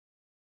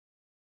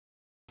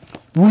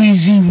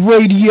Weezy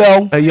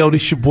Radio. Hey, yo,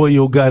 this your boy,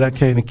 Yo God. I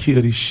came to kill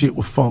this shit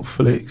with Funk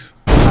Flex.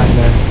 Hot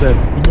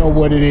 97. You know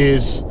what it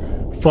is?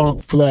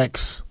 Funk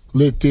Flex,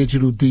 Lit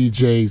Digital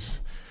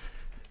DJs.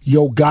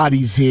 Yo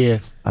Gotti's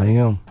here. I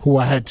am. Who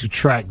I had to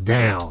track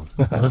down.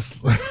 Man,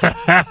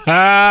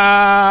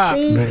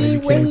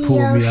 you can't pull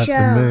me out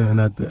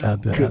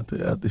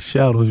the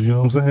shadows, you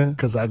know what I'm saying?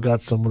 Because I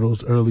got some of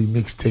those early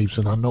mixtapes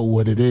and I know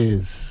what it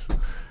is.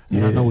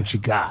 And I know what you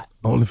got.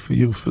 Only for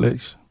you,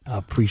 Flex. I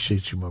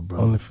appreciate you, my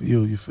brother. Only for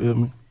you feel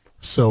me?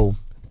 So,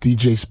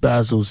 DJ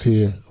Spazzo's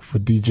here for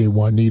DJ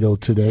Juanito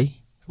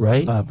today,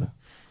 right?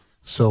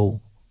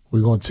 So,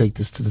 we're going to take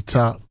this to the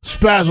top.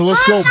 Spazzo,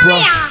 let's go,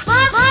 bro.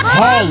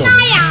 Harlem.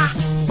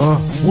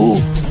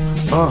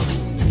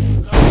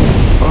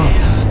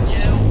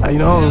 You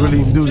know, I don't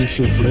really even do this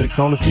shit, Flex.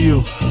 Only for you.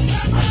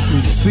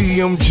 It's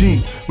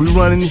CMG. We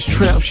running this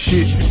trap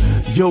shit.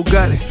 Yo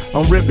got it.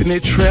 I'm repping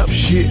that trap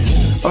shit.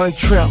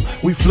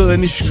 Untrapped. We flooding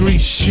this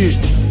street shit.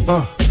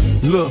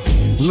 Look.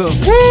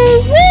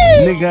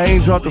 Nigga, I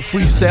ain't dropped a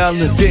freestyle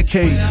in a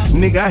decade.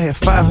 Nigga, I had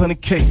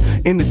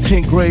 500K in the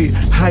 10th grade.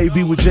 How you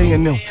be with J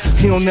and them?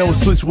 He don't never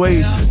switch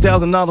ways.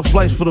 $1,000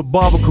 flights for the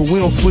barber, cause we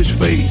don't switch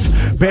phase.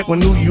 Back when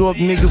New York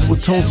niggas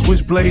would tone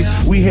switchblades,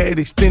 we had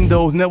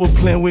extendos, never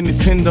playing with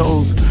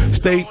Nintendos.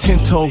 Stayed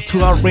 10 toes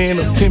till I ran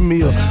up 10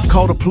 mil.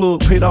 Called a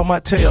plug, paid off my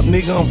tab.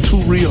 Nigga, I'm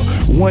too real.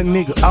 One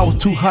nigga, I was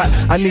too hot,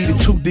 I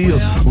needed 2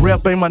 deals.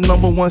 Rap ain't my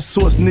 #1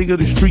 source, nigga,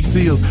 the street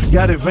seals.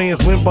 Got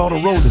advanced, went bought a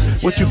roller.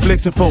 What you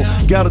flexing for?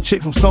 Got a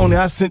check from Sony,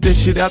 I sent that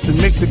shit out to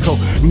Mexico.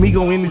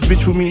 Migo in this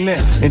bitch with me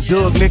now, and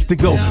Doug next to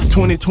go.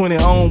 2020, I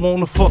don't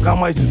wanna fuck, I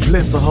might just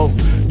bless a hoe.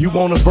 You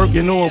want a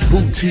Birkin or a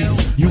boutique?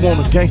 You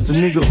want a gangster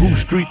nigga who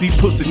street? These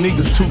pussy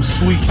niggas too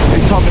sweet.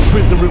 They talking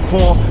prison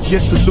reform,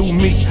 yes, salute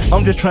me.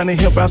 I'm just trying to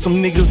help out some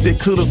niggas that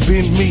could've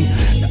been me.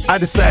 I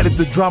decided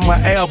to drop my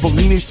album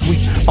this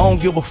week. I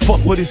don't give a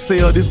fuck what it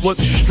sell, this what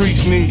the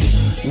streets need.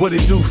 What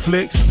it do,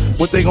 Flex?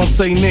 What they gon'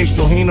 say next?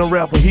 So he ain't a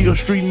rapper, he a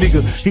street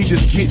nigga. He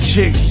just get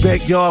checks,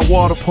 backyard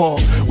water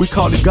park. We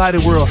call it Gotti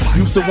World.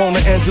 Used to want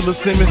an Angela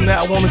Simmons,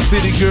 now I want a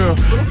city girl.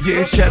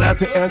 Yeah, shout out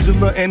to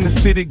Angela and the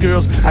city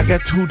girls. I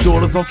got 2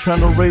 daughters, I'm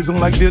trying to raise them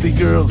like Diddy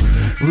girls.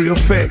 Real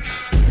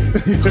facts.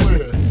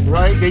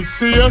 Right? They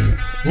see us?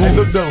 Hey,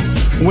 look though,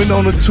 went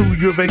on a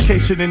 2-year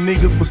vacation and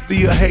niggas was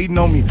still hating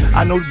on me.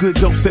 I know good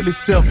dope sell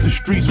itself, the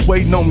streets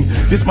waiting on me.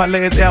 This my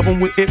last album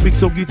with Epic,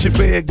 so get your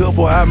bag up,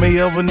 or I may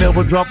ever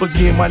never drop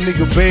again, my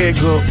nigga bag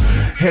up.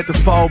 Had to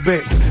fall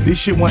back, this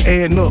shit wasn't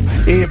adding up.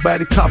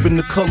 Everybody copping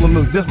the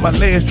colors, that's my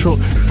last truck.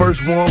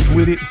 First ones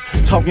with it,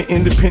 talking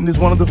independence,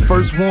 one of the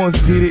first ones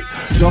did it.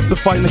 Jumped to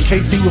fighting the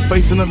case, he was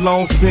facing a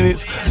long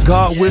sentence.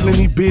 God willing,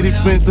 he bid it,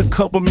 spent a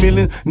couple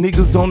million.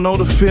 Niggas don't know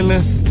the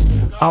feeling.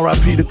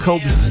 R.I.P. to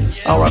Kobe,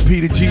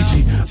 R.I.P. to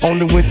Gigi.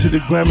 Only went to the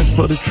Grammys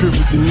for the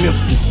tribute to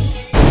Nipsey.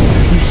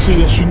 You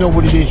see us, you know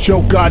what it is.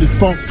 Yo Gotti,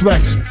 Funk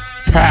Flex.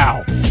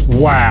 Pow.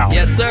 Wow.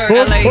 Yes, sir.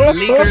 LA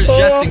Leakers,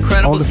 just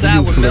incredible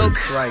sour milk.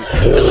 Right.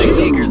 LA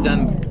Leakers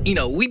done, you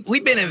know, we've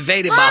been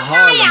invaded by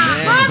Harlem,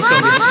 man. It's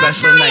gonna be a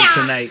special night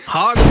tonight.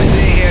 Harlem is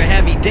in here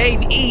heavy.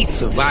 Dave East.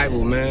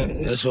 Survival,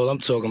 man. That's all I'm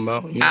talking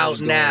about. You know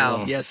Out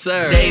now. Yes,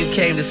 sir. Dave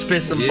came to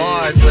spit some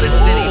bars for the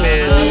city,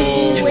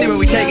 man. You see where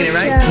we taking it,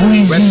 right?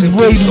 Weezy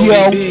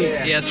Radio.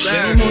 Yes, sir.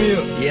 Shame on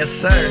you. Yes,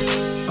 sir.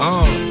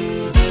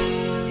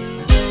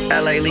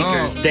 LA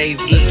Leakers, Dave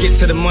East. Let's get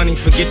to the money,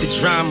 forget the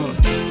drama.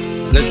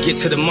 Let's get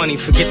to the money,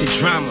 forget the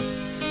drama.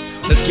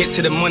 Let's get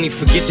to the money,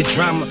 forget the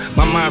drama.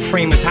 My mind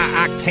frame is high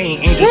octane,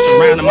 angels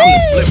surround him. I'm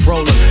the split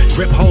roller,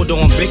 grip holder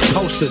on big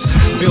posters.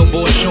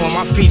 Billboard showing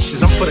my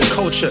features, I'm for the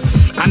culture.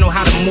 I know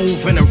how to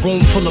move in a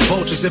room full of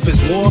vultures. If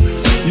it's war,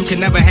 you can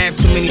never have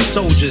too many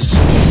soldiers.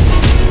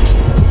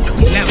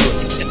 Never.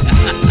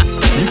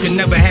 You can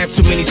never have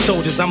too many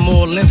soldiers. I'm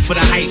all in for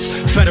the ice.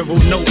 Federal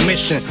note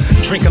mission.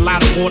 Drink a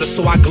lot of water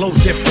so I glow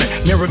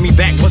different. Mirror me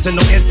back. Wasn't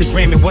no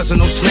Instagram, it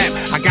wasn't no Snap.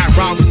 I got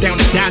robbers down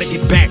to die to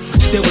get back.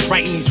 Still was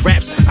writing these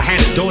raps. I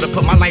had a daughter,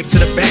 put my life to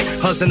the back.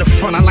 Hers in the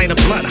front, I light a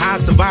blunt. How I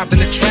survived in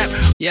the trap.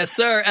 Yes,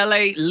 sir.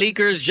 LA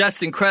Leakers,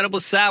 just incredible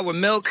sour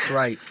milk.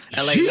 Right.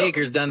 LA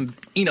Leakers done,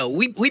 you know,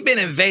 we've been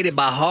invaded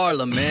by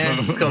Harlem, man.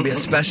 It's gonna be a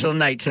special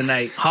night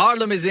tonight.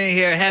 Harlem is in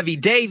here heavy.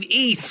 Dave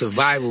East.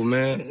 Survival,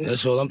 man.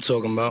 That's all I'm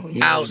talking about. You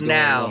know Out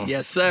now.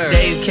 Yes, sir.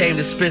 Dave came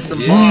to spit some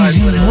bars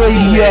for the city,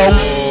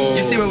 man.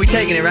 You see where we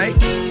taking it, right?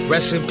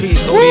 Rest in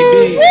peace,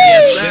 ODB.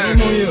 Yes, sir.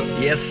 Shame on you.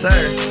 Yes,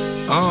 sir.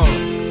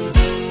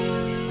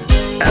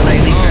 LA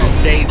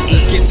Leakers, Dave East.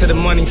 Let's get to the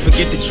money,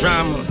 forget the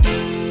drama.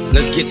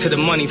 Let's get to the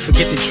money,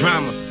 forget the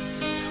drama.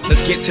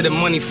 Let's get to the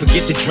money,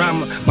 forget the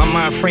drama. My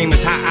mind frame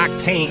is high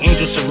octane,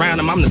 angels surround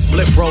him. I'm the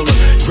split roller,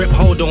 grip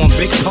holder on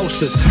big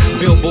posters.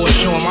 Billboard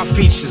showing my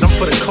features, I'm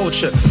for the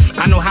culture.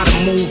 I know how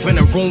to move in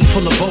a room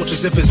full of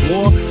vultures. If it's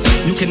war,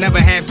 you can never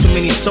have too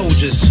many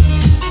soldiers.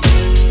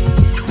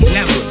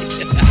 Never.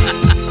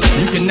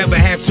 You can never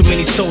have too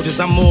many soldiers,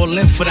 I'm all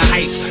in for the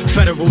ice.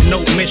 Federal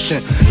note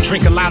mission.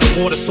 Drink a lot of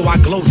water so I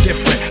glow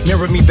different.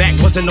 Mirror me back,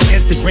 wasn't no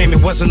Instagram,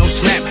 it wasn't no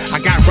Snap. I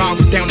got wrong,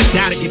 was down to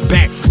die to get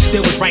back.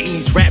 Still was writing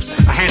these raps.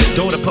 I had a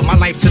daughter, put my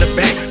life to the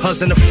back.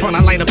 Hers in the front,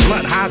 I light a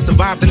blunt. How I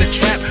survived in the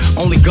trap,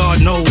 only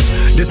God knows.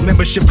 This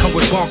membership come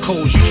with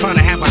barcodes. You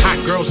tryna have a hot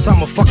girl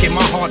summer, fucking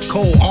my heart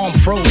cold. Arm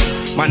froze,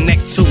 my neck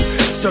too.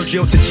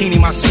 Sergio Tacchini,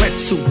 my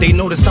sweatsuit. They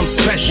noticed I'm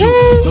special.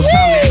 No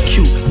time to act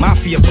cute.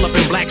 Mafia pull up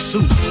in black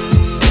suits.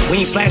 We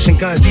ain't flashing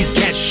guns, these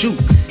cats shoot.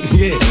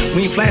 Yeah,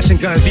 we ain't flashing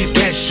guns, these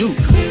cats shoot.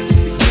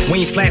 We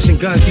ain't flashing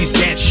guns, these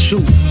cats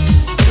shoot.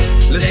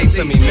 Listen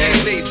to me, man.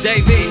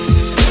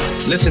 Davies.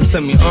 Listen to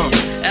me, no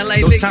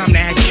time to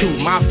act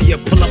cute. Mafia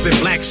pull up in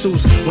black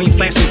suits. We ain't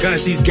flashing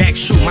guns, these gags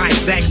shoot. My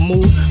exact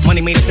move,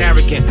 money made us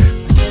arrogant.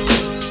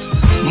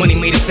 Money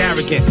made us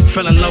arrogant.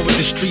 Fell in love with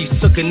the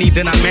streets, took a knee,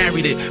 then I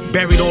married it.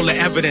 Buried all the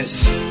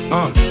evidence.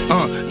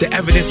 The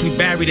evidence, we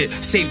buried it.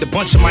 Saved a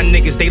bunch of my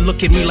niggas, they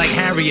look at me like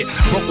Harriet.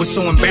 Broke was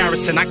so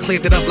embarrassing, I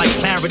cleared it up like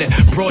Clarendon.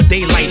 Broad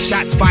daylight,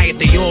 shots fired,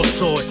 they all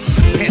saw it.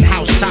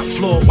 Penthouse, top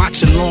floor,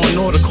 watching Law and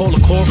Order, call a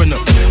coroner.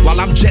 While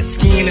I'm jet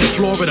skiing in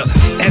Florida,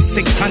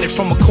 S600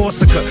 from a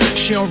Corsica.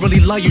 She don't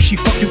really love you, she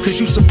fuck you cause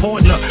you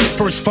supporting her.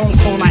 First phone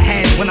call I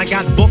had when I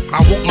got booked,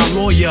 I woke my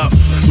lawyer up.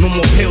 No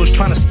more pills,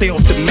 trying to stay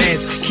off the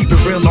meds. Keep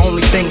it real, the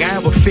only thing I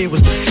ever feared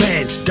was the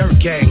feds. Dirt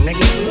gang,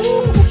 nigga.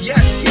 Ooh,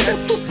 yes.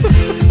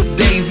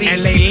 Davies.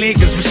 LA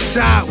Lakers, what's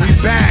up? We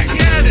back.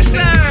 Yes,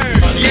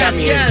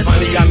 sir. Yes.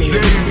 Finally got me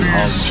here.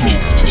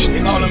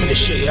 Nigga, all I'm in this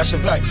shit, that's a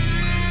fact.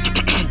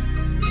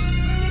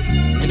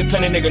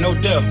 Independent nigga, no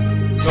deal.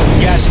 No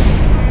gassing.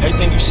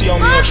 Everything you see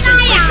on me on straight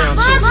breakdown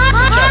too.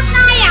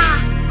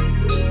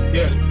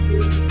 Yeah.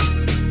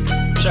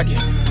 Check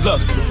it.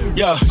 Look,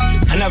 yo,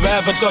 I never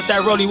ever thought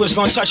that rollie was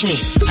gonna touch me.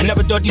 I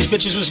never thought these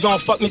bitches was gonna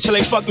fuck me till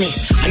they fuck me.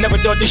 I never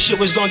thought this shit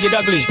was gonna get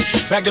ugly.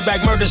 Back to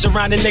back murders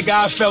around a nigga,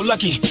 I felt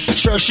lucky.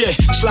 Sure shit,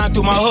 sliding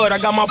through my hood, I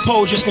got my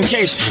pole just in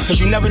case. Cause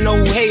you never know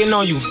who hating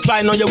on you,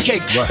 plotting on your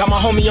cake. Right. Got my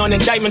homie on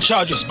indictment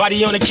charges,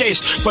 body on the case.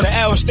 For the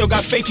L and still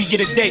got faith you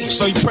get a date,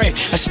 so you pray.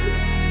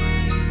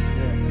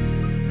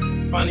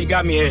 Finally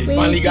got me here,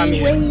 finally got me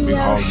here.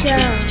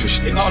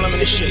 Nigga, all I'm in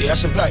this shit,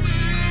 that's a fact.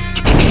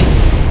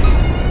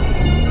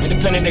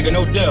 Independent nigga,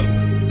 no deal.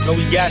 No,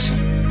 we gassing.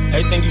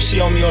 Everything you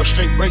see on me all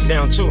straight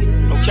breakdown too.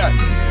 No cap.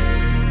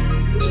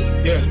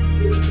 Yeah.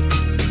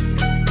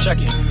 Check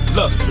it.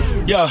 Look,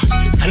 yo,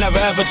 I never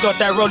ever thought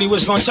that rollie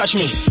was gonna touch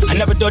me. I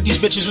never thought these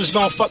bitches was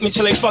gonna fuck me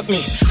till they fuck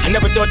me. I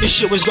never thought this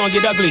shit was gonna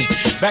get ugly.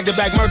 Back to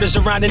back murders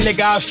around a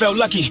nigga, I felt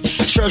lucky.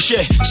 Sure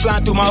shit,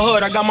 sliding through my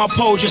hood, I got my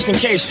pole just in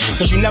case.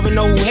 Cause you never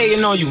know who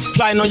hating on you,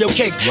 plotting on your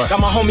cake. Right. Got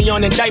my homie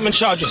on indictment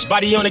charges,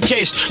 body on the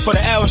case. For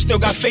the L and still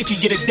got faith you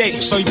get a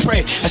date, so you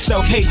pray. That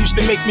self-hate used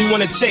to make me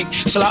wanna take,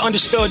 till I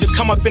understood to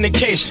come up in the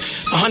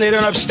case. 100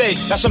 and upstate,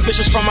 got some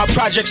bitches from my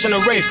projects in the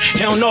rave.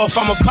 They don't know if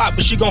I'm a pop,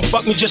 but she gon'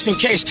 fuck me just in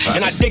case.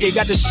 And I dig it,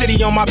 got the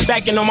city on my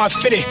back and on my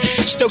fitted.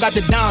 Still got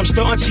the dime,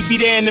 still auntie be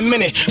there in a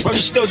minute.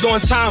 Brody still doing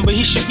time, but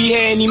he should be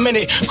here any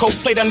minute. Cold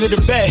plate under the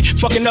bed,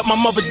 fucking up my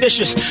mother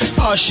dishes.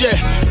 Oh shit,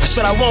 I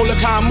said I won't, look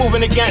how I'm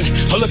moving again.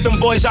 Oh look, them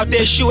boys out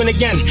there shooting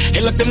again.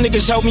 Hey look, them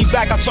niggas held me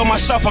back, I told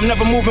myself I'm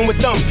never moving with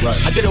them. Right.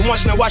 I did it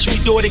once, now watch me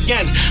do it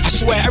again. I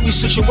swear every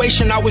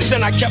situation I was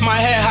in, I kept my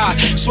head high.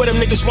 Swear them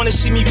niggas wanna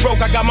see me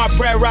broke, I got my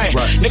bread right.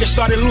 Niggas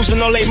started losing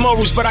all their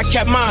morals, but I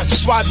kept mine.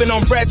 That's why I been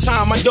on bread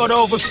time, my daughter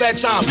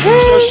overfed time.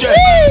 Sure shit,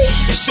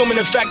 assuming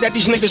the fact that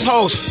these niggas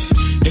hoes.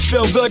 It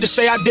feel good to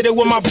say I did it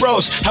with my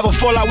bros. Have a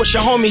fallout with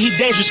your homie, he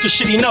dangerous cause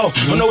shit he know.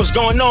 I know what's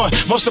going on.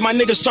 Most of my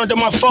niggas turned to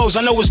my foes,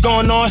 I know what's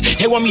going on.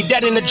 They want me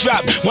dead in the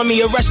drop, want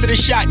me arrested and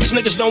shot. These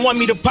niggas don't want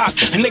me to pop.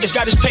 And niggas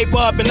got his paper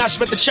up and I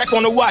spent the check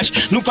on the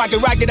watch. New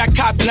pocket racket I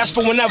copped and that's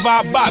for whenever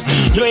I bop.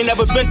 You ain't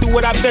never been through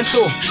what I've been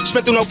through.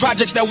 Spent through no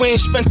projects that we ain't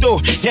spent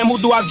through. Damn, who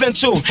do I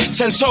vent to?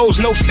 10 toes,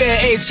 no fair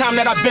aid time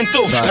that I've been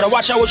through. Gotta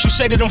watch out what you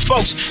say to them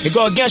folks. They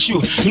go against you.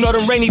 You know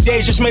them rainy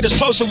days just made us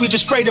closer, we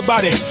just prayed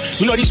about it.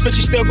 You know these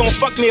bitches still gon'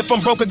 fuck me if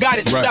I'm broke or got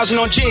it. 2000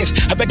 on jeans,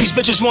 I bet these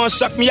bitches wanna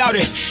suck me out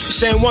it. The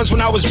same ones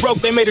when I was broke,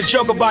 they made a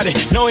joke about it.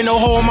 No, ain't no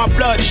hole in my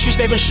blood, the streets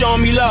they been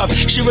showing me love.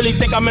 She really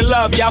think I'm in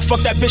love, yeah, I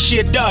fuck that bitch, she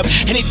a dub.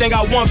 Anything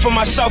I want for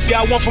myself,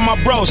 yeah, I want for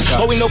my bros.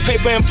 Oh, we no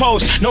paper and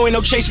pose, no, ain't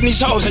no chasing these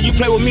hoes. And you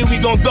play with me, we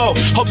gon' go.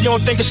 Hope you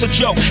don't think it's a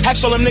joke.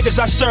 Ask all them niggas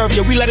I serve,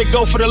 yeah, we let it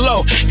go for the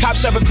low.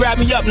 Cops ever grab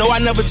me up, no, I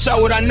never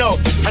tell what I know.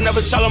 I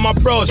never tell them my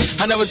bros,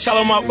 I never tell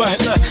them my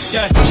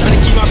yeah. Trying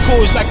to keep my cool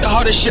is like the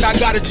hardest shit I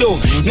gotta do.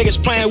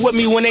 Niggas playing with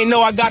me when they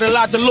know I got a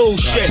lot to lose,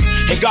 shit.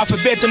 And God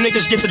forbid them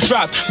niggas get the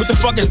drop. What the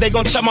fuck is they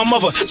gon' tell my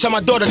mother, tell my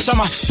daughter, tell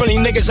my friendly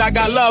niggas I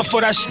got love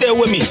for that's still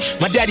with me.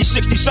 My daddy's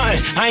 60 something,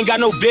 I ain't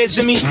got no bids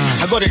in me.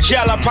 I go to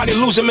jail, I probably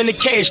lose him in the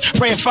cage.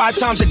 Praying 5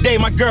 times a day,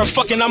 my girl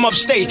fucking, I'm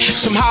upstate.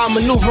 Somehow I'm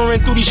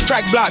maneuvering through these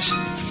crack blocks.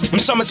 Them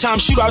summertime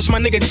shootouts, my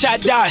nigga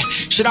Tat died.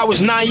 Shit, I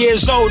was 9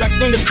 years old, I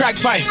cleaned the crack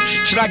pipe.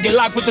 Should I get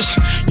locked with this?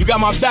 You got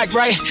my back,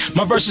 right?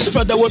 My verses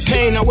filled up with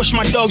pain, I wish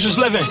my dogs was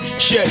living.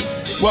 Shit,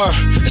 word,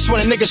 that's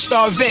when a nigga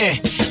start venting.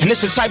 And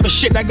it's the type of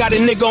shit that got a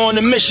nigga on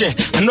a mission.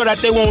 I know that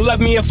they won't love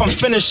me if I'm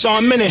finished, so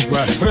I'm in it.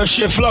 Right. Real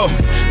shit flow.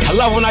 I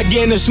love when I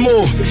get in this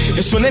mood.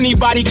 It's when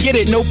anybody get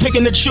it, no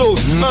picking to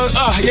choose.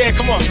 Yeah,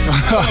 come on.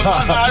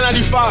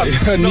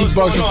 95. Neat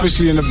Bucks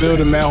officially in the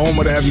building, man. Home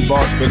of the heavy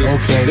ball spitters.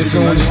 Okay.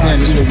 Listen,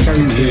 understand this what we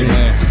do here,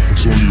 man.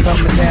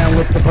 Coming down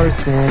with the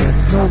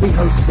verses, no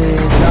rehearsing,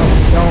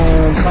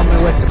 don't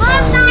coming with the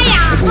phone.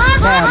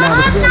 Now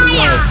it's really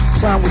on.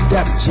 Time with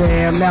Def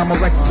Jam, now my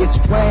record gets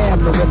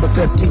whammed. November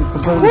 15th,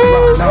 I'm gonna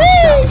drop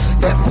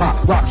non-stop. Hip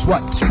hop rocks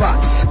what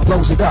spots,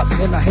 blows it up,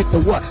 and I hit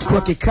the what?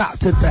 Crooked cop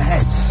to the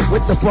head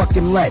with the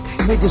fucking lead.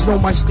 Niggas know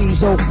my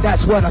steezo,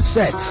 that's what I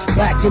said.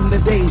 Back in the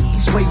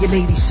days, way in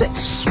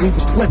 86, we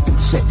was flipping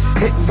shit,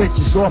 hitting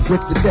bitches off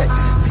with the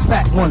decks.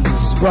 Fat ones,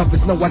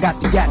 brothers know I got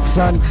the yak,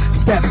 son.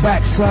 Step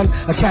back, son,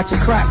 I catch a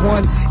crack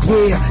one.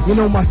 Yeah, you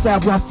know my style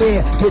right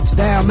there. Gets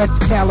down, let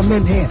the Callum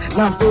in here.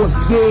 9-4's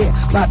the year,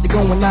 about to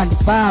go in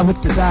 95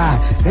 with the die.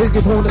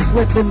 Niggas wanna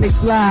slip and they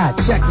slide.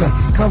 Check me,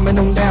 coming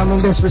on down,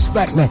 don't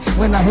disrespect me.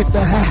 When I hit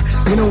the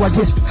high, you know I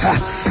get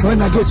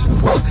when I get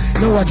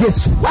know I get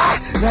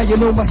now you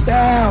know my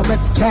style. Let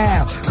the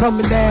cow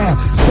coming down,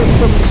 straight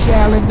from the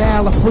shell and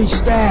now I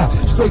freestyle.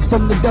 Straight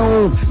from the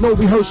dome, no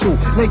rehearsal.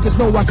 Niggas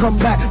know I come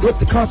back with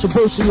the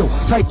controversial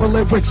type of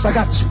lyrics. I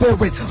got the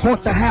spirit,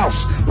 haunt the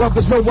house.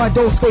 Brothers know I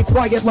don't stay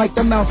quiet like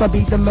the mouse. I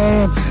be the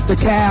man, the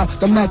cow,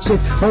 the magic.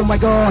 Oh my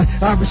God,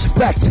 I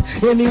respect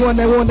anyone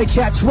that wanna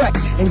catch wreck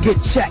and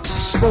get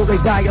checks for they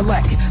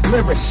dialect.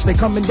 Lyrics, they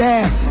coming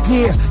down.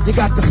 Yeah, you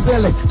got to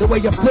feel it, the way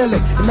you feel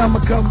it. And I'ma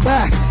come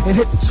back and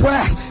hit the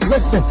track.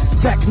 Listen,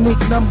 technique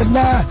number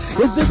 9.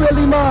 Is it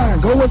really mine?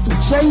 Going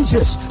through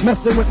changes,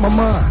 messing with my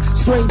mind.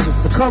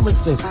 Strangers,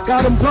 occurrences,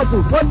 got them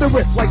puzzled,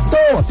 wondrous like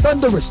Thor,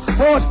 thunderous,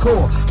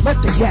 hardcore.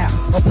 Met the cow,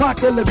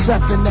 apocalypse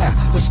after now.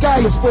 The sky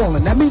is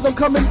falling, that means I'm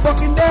coming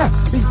fucking down.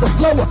 Beats the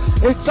blower,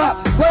 it's up,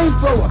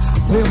 flamethrower.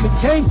 Feel me,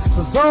 King,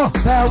 Cesar,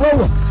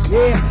 Paroa.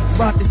 Yeah,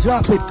 about to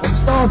drop it, I'm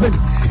starving.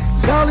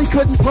 Dolly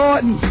couldn't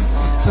pardon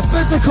the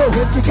physical,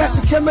 if you catch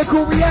a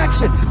chemical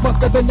reaction.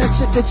 Must have been that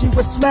shit that you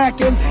were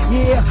smacking.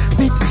 Yeah,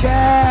 beat the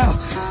cow,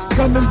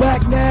 coming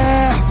back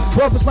now.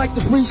 Brothers like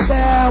the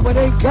freestyle, but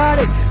ain't got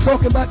it.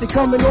 Talking about they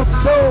coming off the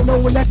dome,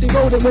 knowing that they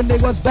wrote it when they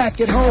was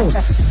back at home.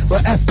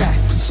 But F that,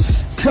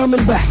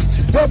 coming back.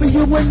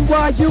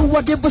 WNYU,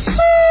 I give a shit.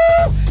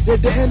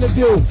 Did the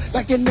interview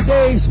back in the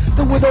days,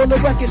 do it on the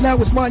record, now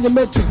it's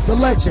monumental. The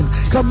legend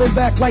coming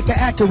back like an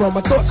Acura, my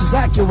thoughts is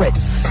accurate.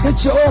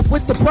 Hit you off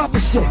with the proper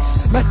shit.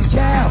 Met the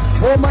cow,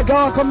 oh my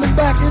God, coming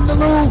back in the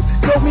loop.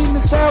 Don't mean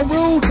to sound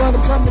rude, but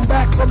I'm coming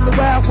back from the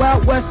wild,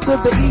 wild west to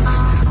the east.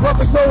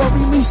 Brothers know I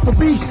release the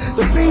beast,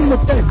 the fiend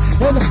within,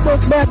 and the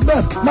smoke mad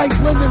meth, might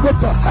blend it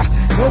with the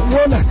don't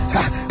wanna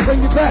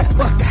bring it back,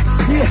 fuck that.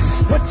 Yeah,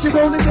 what you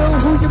gonna do,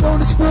 who you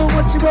gonna screw,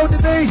 what you gonna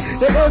be,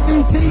 the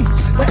MVP,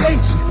 the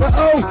H, the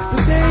O,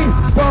 the D,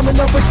 bombing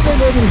up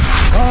infinity.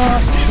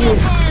 Yeah.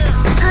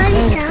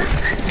 Party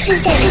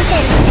stuff,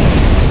 present.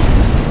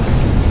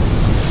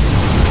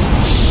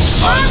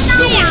 I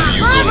know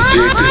you're gonna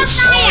dig this.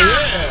 Oh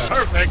yeah,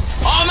 perfect.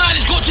 All right,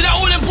 let's go to that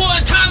all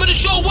important time of the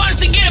show.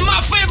 Once again,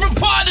 my favorite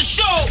part of the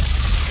show.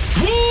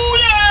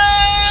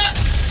 Woo-da!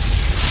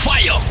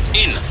 Fire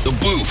in the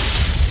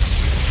booth.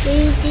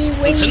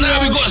 So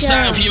now we got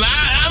something for you, man.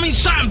 I mean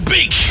something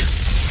big.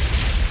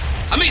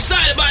 I'm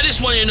excited about this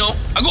one, you know.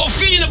 I got a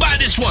feeling about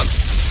this one.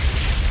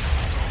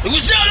 We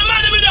sell the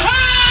man in the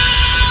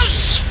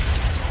house.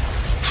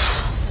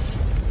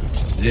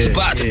 It's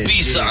about to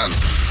be something.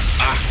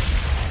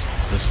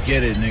 Let's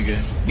get it, nigga.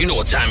 You know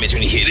what time it is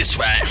when you hear this,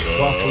 right?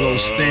 Buffalo,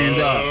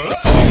 stand up. The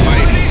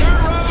almighty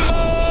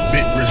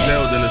Bit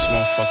Griselda in this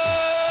motherfucker.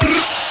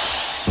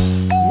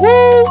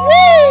 Woo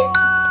woo!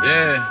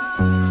 Yeah.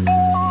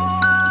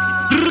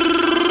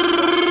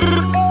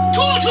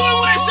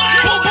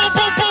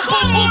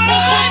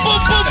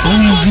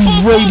 Easy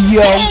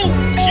Radio.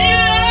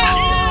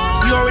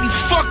 Yeah. You already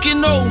fucking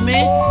know,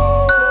 man.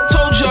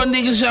 Told y'all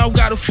niggas y'all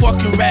gotta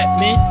fucking rap,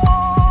 man.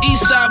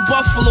 Eastside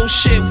Buffalo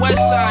shit,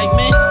 Westside,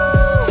 man.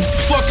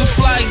 Fucking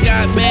fly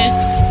guy,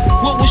 man.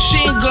 What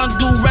Machine Gun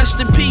do?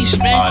 Rest in peace,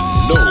 man.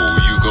 I know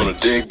you gonna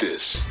dig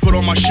this. Put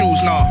on my shoes,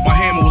 nah, my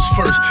hammer was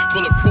first.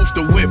 Bulletproof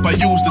the whip I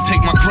used to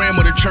take my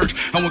grandma to church.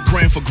 I went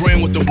gram for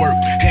gram with the work,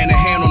 hand in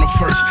hand on the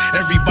first.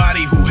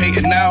 Everybody who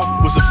hating now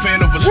was a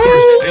fan of us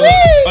first. They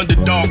look,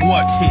 underdog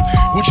what?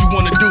 What you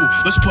wanna do?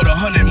 Let's put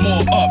 100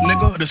 more up,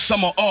 nigga. The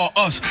summer all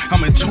us.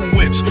 I'm in 2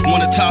 whips,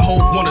 one a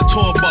Tahoe, one a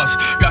tour bus.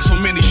 Got so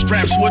many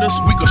straps with us,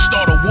 we could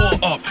start a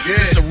war up.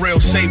 Yeah. It's a real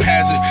safe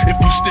hazard if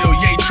you still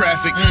yay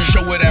traffic.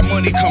 Show where that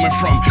money coming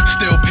from,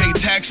 still pay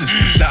taxes.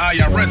 The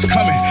IRS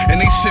coming, and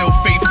they sell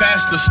fake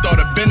faster. Start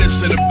a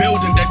business in a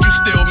building that you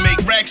still make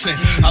racks in.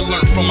 I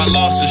learned from my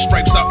losses,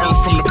 stripes I earned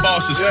from the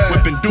bosses.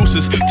 Whipping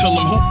deuces till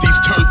them hoopties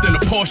turned into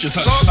Porsches.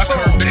 I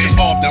curve bitches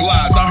off their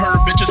lies. I heard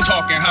bitches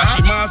talking how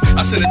she minds.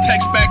 I sent a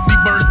text back,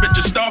 these birds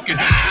bitches stalking.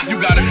 You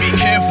gotta be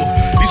careful,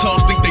 these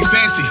hoes think they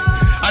fancy.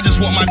 I just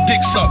want my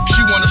dick sucked.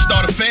 She wanna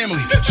start a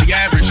family. She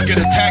average, get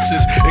her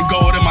taxes, and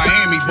go to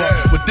Miami. But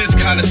with this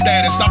kind of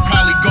status, I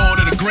probably go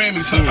to the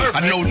Grammys.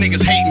 I know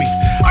niggas hate me.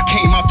 I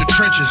came out the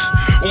trenches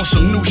on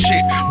some new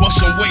shit, but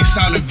some way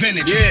sounding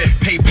vintage.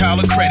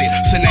 PayPal or credit,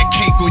 send that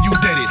cake or you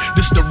did it.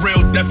 This the real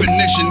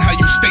definition, how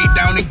you stay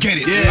down and get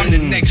it. I'm the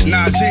next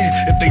Nasir,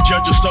 if they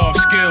judge us off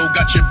skill.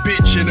 Got your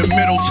bitch in the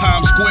middle,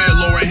 Times Square,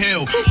 Lauryn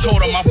Hill. Told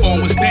her my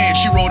phone was dead,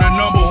 she wrote a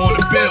number on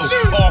the bill.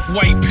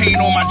 Off-white paint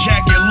on my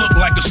jacket, look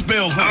like a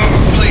spill.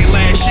 Played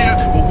last year,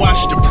 but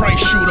watch the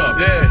price shoot up.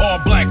 All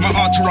black, my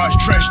entourage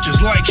dressed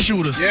just like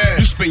shooters.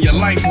 You spend your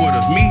life with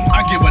her, me,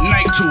 I give a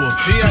night to her.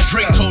 Cause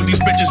Drake told these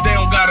bitches they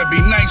don't gotta be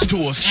nice to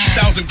us.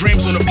 1,000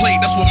 grams on the plate,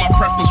 that's what my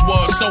preference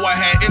was. So I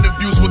had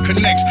interviews with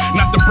Connects,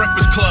 not the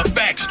Breakfast Club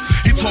facts.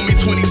 He told me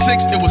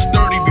 26, it was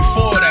 30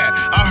 before that.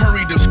 I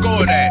hurried to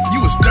score that.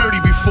 You was dirty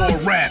before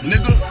rap,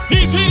 nigga.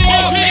 He's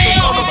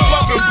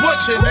motherfucking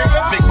butcher, nigga.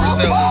 Big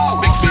Brazil,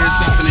 big beard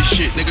something and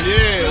shit, nigga.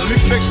 Yeah, let me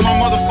fix my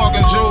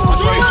motherfucking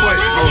jewels right quick.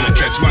 I wanna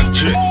catch my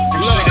jet.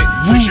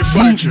 Fix your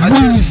furniture. I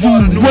just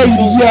bought a new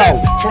phone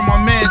from my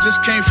man,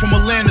 just came from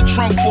Atlanta,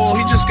 trunk full.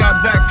 He just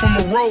got back from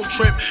a road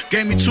trip.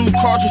 Gave me 2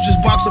 cartridges,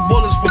 box of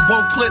bullets for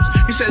both clips.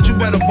 He said you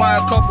better buy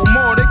a couple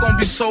more, they gon'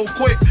 be so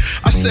quick.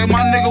 I said,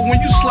 my nigga,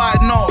 when you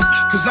sliding off?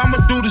 Cause I'ma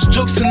do this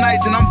jokes tonight,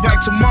 then I'm back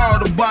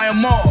tomorrow to buy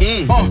them all.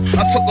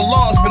 I took a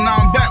loss, but now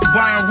I'm back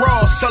buying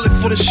raw. Sell it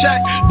for the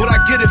shack, but I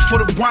get it for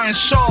the Brian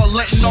Shaw.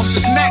 Letting off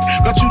this Mac,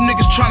 got you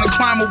niggas trying to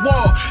climb a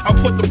wall. I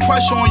put the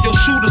pressure on your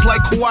shooters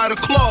like Kawhi the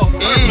Claw.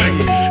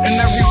 In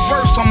every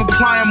verse, I'm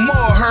applying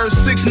more. Heard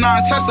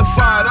 6ix9ine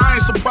testified, I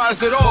ain't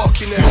surprised at all.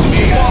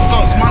 Walk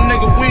us, my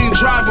nigga, we ain't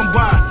driving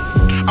by.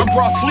 I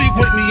brought Fleet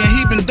with me and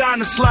he been dying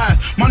to slide.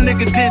 My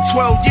nigga did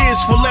 12 years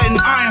for letting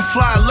iron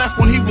fly. Left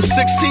when he was 16,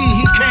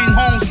 he came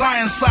home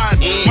Zion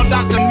size. My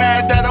doctor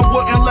mad that I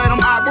wouldn't let him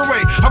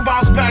operate. I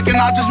bounced back and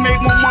I just made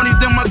more money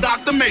than my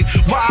doctor made.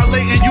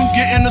 Violating you,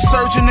 getting the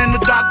surgeon and the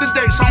doctor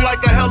dates. I'm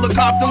like a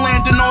helicopter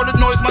landing, all the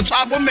noise my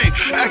chopper make.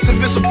 Ask if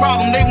it's a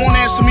problem, they won't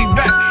answer me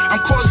back. I'm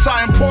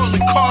courtside in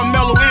Portland,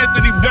 Carmelo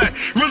Anthony back.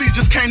 Really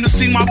just came to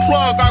see my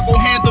plug, I go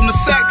hand him the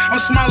sack.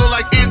 I'm smiling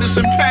like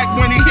Anderson .Paak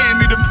when he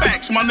hand me the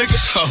packs, my nigga.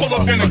 Pull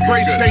up in a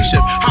gray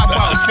spaceship, hop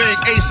out,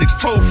 fake Asics,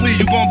 told Flea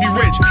you gon' be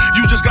rich.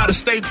 You just gotta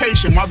stay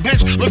patient. My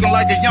bitch looking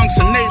like a young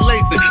Nate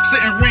Lathan,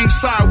 sitting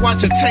ringside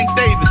watching Tank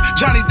Davis.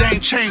 Johnny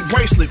Dane chain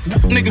bracelet.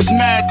 Niggas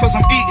mad cause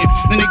I'm eating,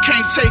 and they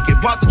can't take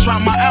it. About to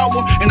drop my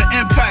album and the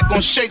impact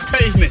on shake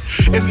pavement.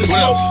 If it's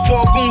smoke,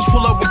 4 goons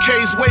pull up with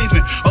K's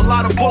waving. A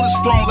lot of bullets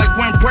thrown like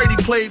when Brady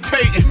played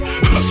Peyton.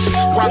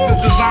 Rock the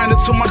designer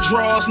to my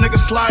drawers, nigga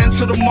sliding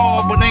to the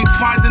mall, but ain't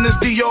finding this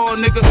Dior,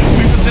 nigga.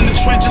 We was in the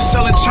trenches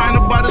selling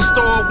China by the store.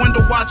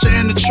 Window watcher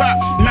in the trap,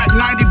 Mac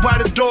 90 by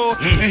the door.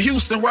 In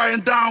Houston,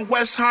 riding down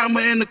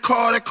Westheimer in the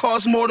car that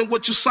costs more than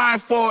what you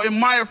signed for.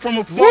 Admire from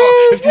afar.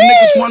 If you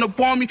niggas run up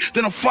on me,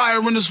 then I'm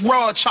firing this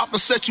rod. Chopper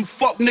set you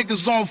fuck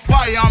niggas on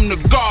fire. I'm the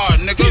guard,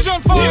 nigga. He's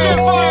on fire. He's on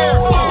fire.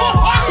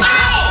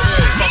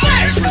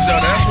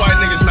 That's why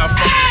niggas not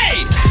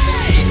fucking.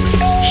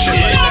 Shit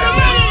like that,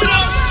 man.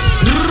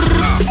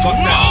 Nah, fuck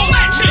that.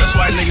 That's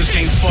why niggas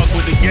can't fuck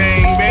with the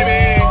gang,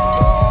 baby.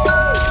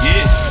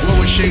 Yeah, what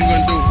was Shane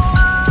gonna do?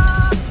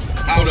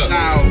 Hold up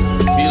now,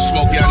 me and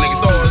smoke y'all niggas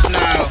stores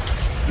now.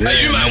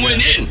 Hey, you man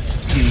went in.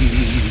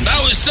 That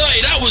was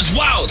sight, that was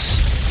wild.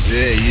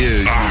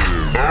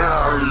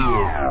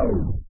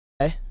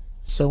 Okay,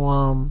 so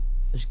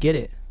let's get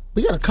it.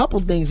 We got a couple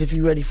things if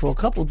you ready for a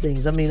couple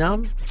things. I mean,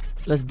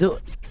 let's do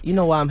it. You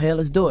know why I'm here,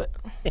 let's do it.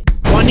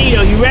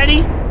 Juanito, you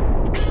ready?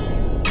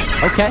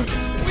 Okay.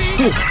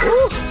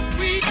 Ooh.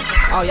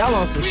 Oh, y'all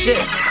on some shit.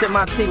 Sip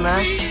my tea,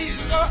 man.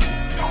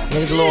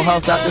 Niggas a little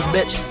house out this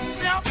bitch.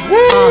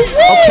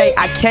 Okay,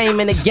 I came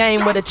in the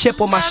game with a chip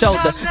on my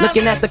shoulder.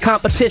 Looking at the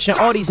competition,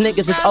 all these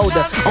niggas is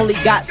older. Only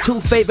got 2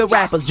 favorite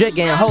rappers, Jigga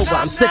and Hova.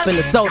 I'm sipping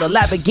the soda,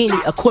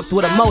 Lamborghini equipped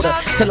with a motor.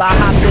 Till I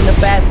hopped in the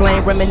fast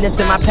lane,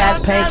 reminiscing my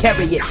past pain,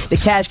 carry it. The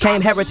cash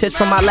came heritage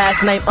from my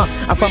last name.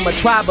 I'm from a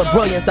tribe of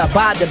brilliance. I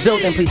buy the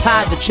building, please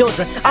hide the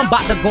children. I'm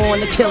about to go on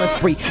the killing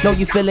spree. Know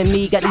you feeling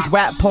me? Got these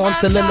rap poems,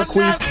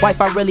 soliloquies.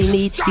 Wife I really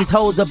need. These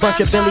hoes a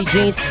bunch of Billie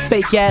Jeans.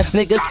 Fake ass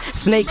niggas,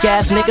 snake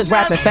ass niggas,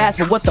 rapping fast.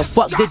 But what the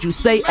fuck did you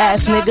say,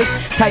 ass niggas?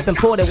 Type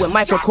imported with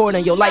mic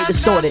recording, your light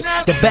distorted.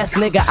 The best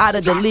nigga out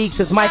of the league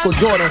since Michael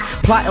Jordan.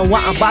 Plotting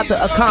what I'm about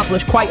to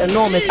accomplish, quite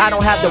enormous. I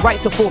don't have the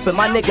right to forfeit.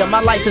 My nigga, my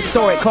life's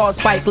historic. Call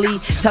Spike Lee.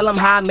 Tell him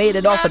how I made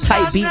it off of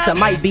tight beats. I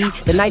might be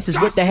the nicest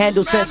with the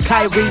handle since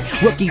Kyrie.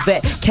 Rookie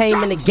vet,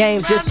 came in the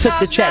game, just took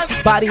the check.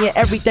 Body and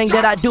everything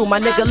that I do, my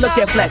nigga look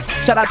at flex.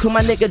 Shout out to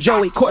my nigga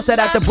Joey, courtside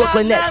at the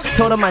Brooklyn Nets.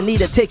 Told him I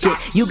need a ticket,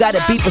 you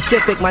gotta be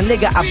Pacific. My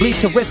nigga, I bleed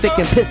terrific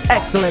and piss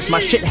excellence. My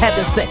shit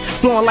heaven sent,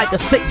 flowing like a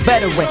sick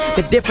veteran.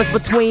 The difference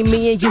between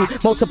me and you,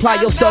 multiply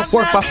your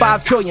self-worth by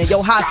 5 trillion.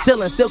 Your high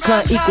ceiling still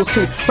couldn't equal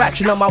to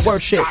fraction of my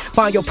worth shit.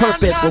 Find your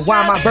purpose,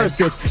 rewind my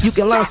verses. You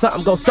can learn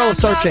something, go soul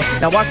searching.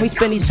 Now watch me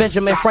spin these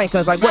Benjamin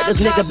Franklins. Like what does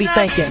nigga be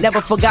thinking?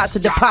 Never forgot to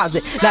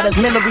deposit, now there's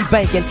memory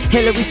banking.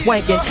 Hillary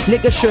swanking,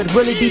 nigga should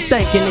really be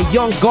thinking. The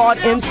young guard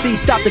MC,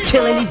 stop the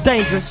killing, he's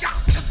dangerous.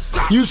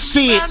 You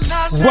see it.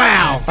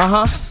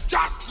 Wow.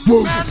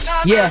 Woo.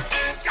 Yeah.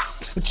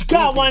 What you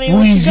got, Wani?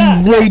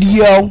 Weezy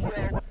Radio.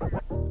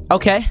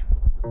 Okay.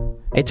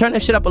 Hey, turn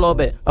this shit up a little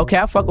bit. Okay,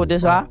 I fuck with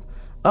this, alright?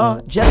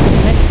 Just a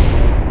minute.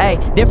 Hey,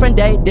 different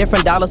day,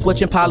 different dollar,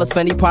 switching pilots,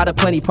 Fendi, Prada,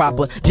 plenty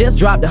proper. Just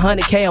dropped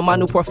 100K on my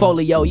new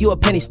portfolio. You a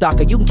penny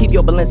stocker, you can keep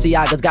your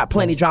Balenciagas, got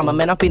plenty drama,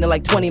 man. I'm feeling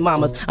like 20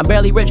 mamas. I'm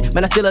barely rich,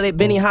 man. I still a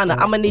Benihana.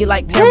 I'ma need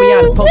like 10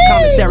 Rihanna's post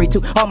commentary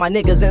to all my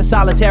niggas in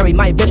solitary.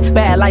 My bitch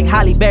bad like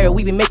Halle Berry.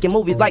 We be making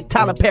movies like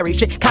Tyler Perry.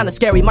 Shit kinda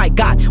scary. My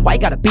God, why you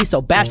gotta be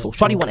so bashful?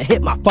 Shorty wanna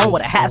hit my phone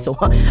with a hassle,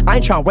 huh? I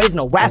ain't tryna raise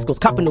no rascals.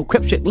 Cop a new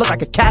crib shit, look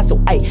like a castle.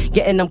 Ayy,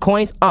 getting them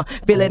coins,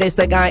 feel it, they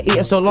like I ain't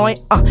eating so loin.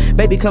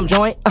 Baby come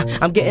join.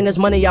 I'm getting this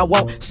money I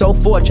want. So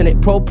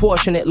fortunate,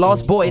 proportionate,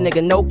 lost boy,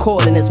 nigga, no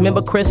coordinates.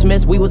 Remember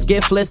Christmas, we was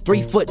giftless,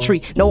 3-foot tree,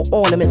 no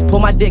ornaments. Pull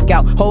my dick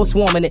out, whole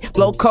swarming it.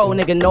 Blow cold,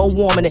 nigga, no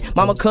warming it.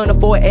 Mama couldn't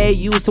afford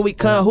AU, so we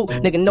couldn't hoop,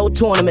 nigga, no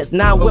tournaments.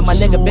 Now I'm with my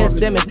nigga Ben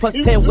Simmons, plus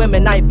 10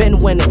 women, I ain't been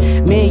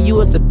winning. Me and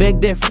you is a big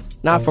difference,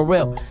 nah, for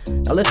real.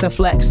 Now listen,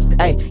 flex,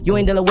 hey, you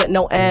ain't dealing with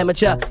no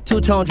amateur.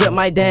 Two-tone drip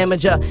might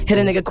damage ya. Hit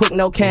a nigga quick,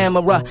 no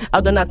camera.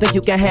 I do not think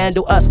you can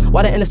handle us.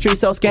 Why the industry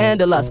so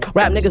scandalous?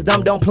 Rap niggas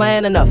dumb, don't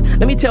plan enough.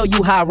 Let me tell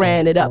you how I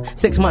ran it up.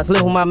 6 months,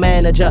 live with my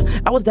manager.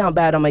 I was down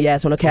bad on my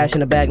ass on the cash in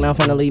the bag. Now I'm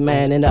finally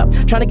manning up.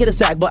 Trying to get a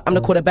sack, but I'm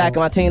the quarterback of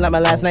my team like my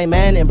last name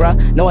Manning,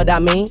 bruh. Know what I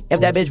mean? If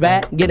that bitch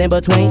bad, get in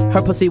between.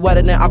 Her pussy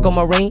wetter than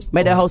Aquamarine.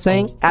 Made that whole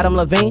sing. Adam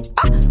Levine.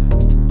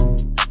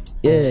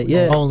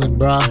 Yeah. Rolling,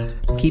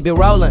 bruh. Keep it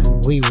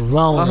rolling. We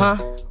rolling.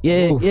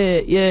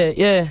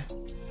 Yeah.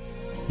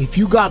 If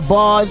you got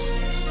bars,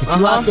 if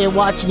you out there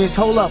watching this,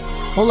 hold up,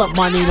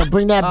 Manito,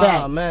 bring that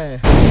back. Oh man.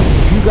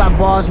 If you got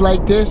bars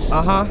like this,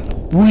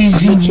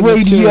 Weezy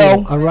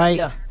Radio, all right.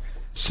 Yeah.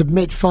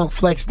 Submit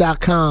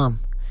funkflex.com.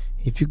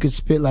 If you could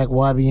spit like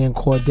YBN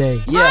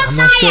Corday, I'm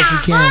not sure if you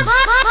can,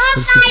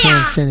 but if you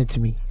can, send it to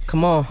me.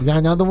 Come on. You got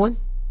another one?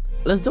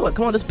 Let's do it.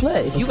 Come on, let's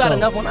play. If you got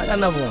another one, I got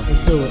another one.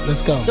 Let's do it.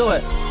 Let's go. Do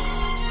it.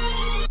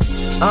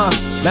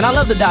 Man, I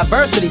love the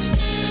diversity.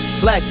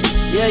 Flex.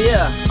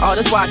 Yeah. Oh,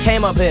 that's why I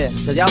came up here,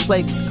 cause y'all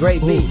play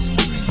great beats.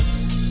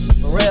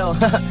 For real.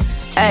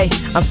 Hey,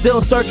 I'm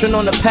still searching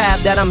on the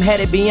path that I'm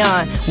headed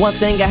beyond. One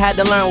thing I had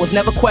to learn was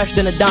never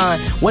question a dime.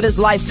 What is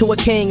life to a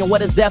king and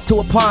what is death to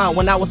a pawn?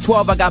 When I was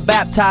 12, I got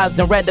baptized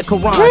and read the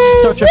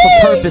Quran. Searching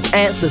for purpose,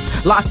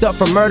 answers. Locked up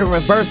for murder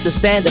and verses.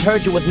 Standard,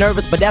 heard you was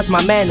nervous, but that's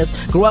my manners.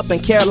 Grew up in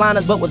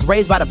Carolinas, but was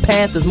raised by the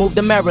Panthers. Moved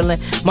to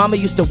Maryland. Mama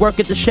used to work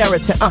at the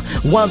Sheraton.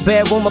 One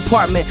bedroom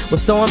apartment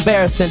was so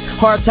embarrassing.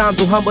 Hard times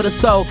will humble the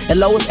soul and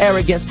lowest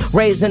arrogance.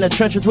 Raised in the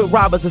trenches with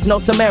robbers. There's no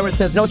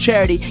Samaritans, no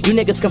charity. You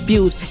niggas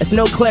confused. It's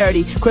no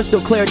clarity. Crystal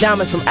clear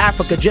diamonds from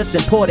Africa just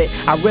imported.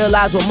 I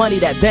realize with money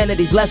that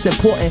vanity's less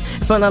important.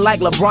 Feeling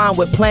like LeBron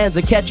with plans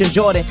of catching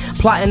Jordan.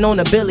 Plotting on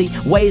a Billy,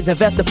 ways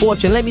invest a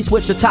fortune. Let me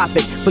switch the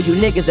topic for you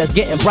niggas that's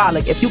getting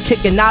brolic. If you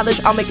kicking knowledge,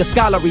 I'll make a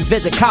scholar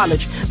revisit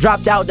college.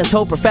 Dropped out and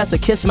told professor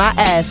kiss my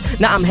ass.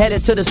 Now I'm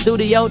headed to the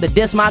studio to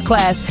diss my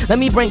class. Let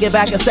me bring it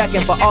back a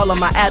second for all of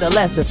my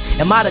adolescents.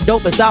 Am I the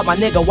dopest out, my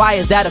nigga? Why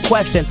is that a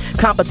question?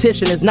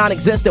 Competition is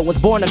non-existent,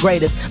 was born the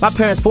greatest. My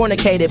parents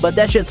fornicated, but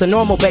that shit's a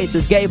normal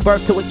basis. Gave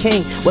birth to a king.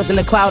 Wasn't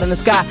a cloud in the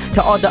sky.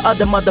 To all the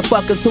other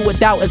motherfuckers who would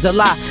doubt is a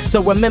lie.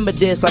 So remember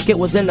this like it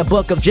was in the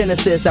book of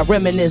Genesis. I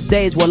reminisce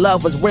days where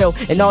love was real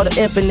and all the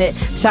infinite.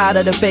 Tired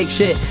of the fake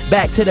shit.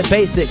 Back to the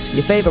basics.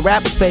 Your favorite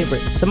rapper's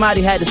favorite.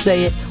 Somebody had to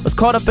say it. Was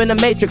caught up in the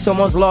matrix,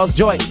 almost lost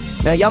joy.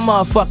 Now y'all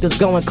motherfuckers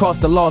going across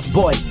the lost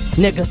boy,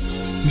 nigga.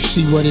 You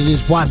see what it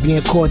is,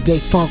 YBN Corday,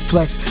 Funk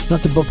Flex,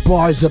 nothing but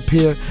bars up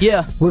here.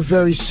 Yeah. We're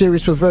very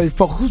serious, we're very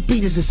focused. Whose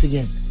beat is this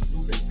again?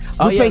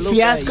 Lupe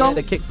Fiasco?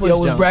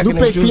 Yo, it's Bracken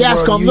Lupe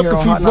Fiasco, I'm looking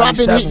for you, bro. I've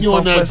been hitting you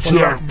on that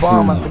track.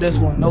 Bomb after this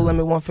one. No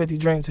Limit 150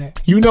 Dream Tank.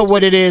 You know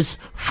what it is.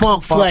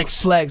 Funk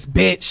Flex. Flex,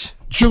 bitch.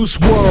 Juice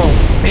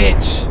WRLD.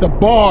 Bitch. The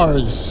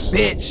bars.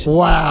 Bitch.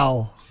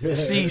 Wow.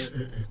 Deceased.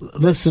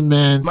 Listen,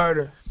 man.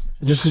 Murder.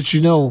 Just that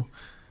you know,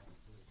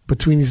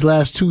 between these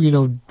last two, you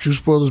know, Juice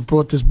WRLD has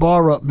brought this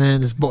bar up,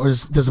 man.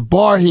 There's a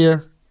bar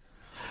here.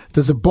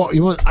 There's a bar.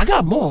 You want? I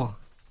got more.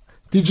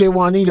 DJ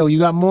Juanito, you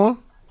got more?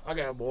 I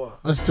got more.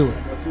 Let's do it.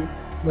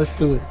 Let's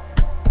do it.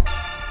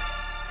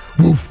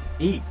 Woof.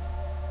 Eat.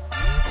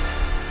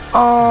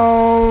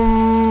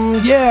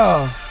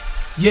 Yeah.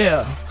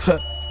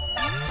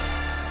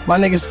 My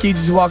nigga Ski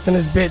just walked in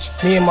this bitch.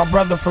 Me and my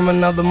brother from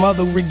another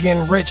mother, we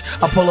getting rich.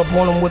 I pull up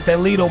on him with that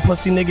Lido,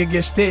 pussy nigga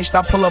get stitched.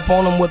 I pull up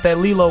on him with that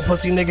Lilo,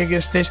 pussy nigga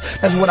get stitched.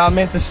 That's what I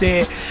meant to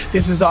say.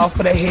 This is all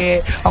for the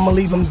head. I'ma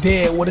leave him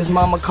dead with his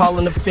mama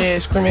calling the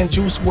feds, screaming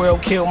Juice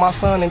WRLD killed my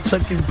son and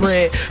took his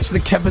bread.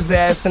 Should've kept his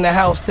ass in the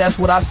house, that's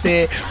what I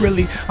said.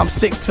 Really, I'm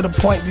sick to the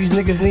point these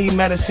niggas need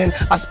medicine.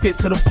 I spit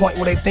to the point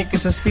where they think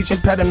it's a speech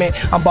impediment.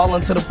 I'm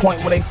ballin' to the point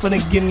where they finna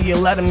give me a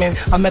letterman.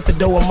 I'm at the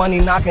door with money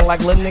knocking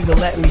like little nigga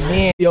let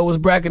me in. Yo, it's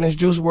Bracken, it's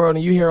Juice WRLD,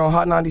 and you here on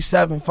Hot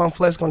 97. Funk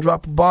Flex gonna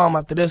drop a bomb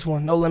after this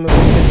one. No Limit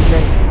 150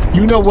 Dream Tank.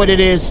 You know what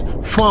it is.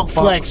 Funk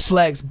Flex.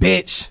 Flex,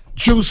 bitch.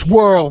 Juice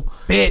WRLD.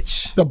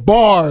 Bitch. The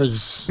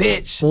bars.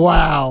 Bitch.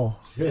 Wow.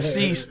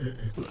 Deceased.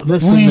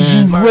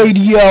 Listen, man.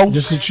 Radio.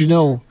 Just that you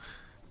know,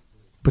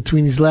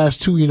 between these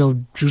last two, you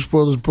know, Juice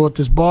Brothers brought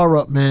this bar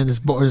up, man.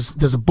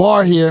 There's a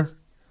bar here.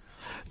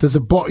 There's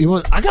a bar.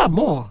 I got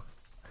more.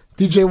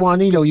 DJ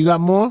Juanito, you got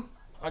more?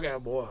 I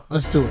got more.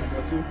 Let's do it.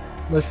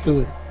 Let's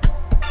do it.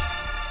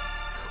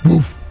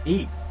 Woof.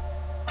 Eat.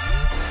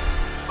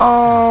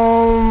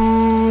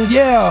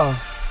 Yeah.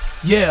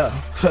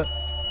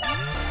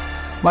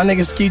 My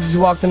nigga Ski just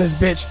walked in this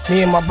bitch.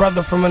 Me and my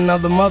brother from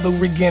another mother,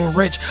 we getting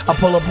rich. I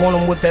pull up on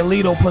him with that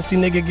Lido, pussy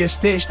nigga get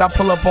stitched. I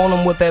pull up on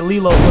him with that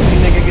Lilo, pussy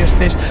nigga get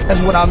stitched. That's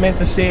what I meant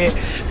to say.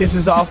 This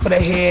is all for the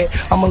head.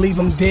 I'ma leave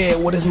him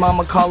dead with his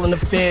mama calling the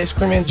feds,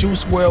 screaming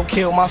Juice WRLD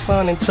killed my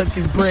son and took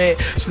his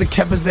bread. Should've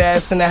kept his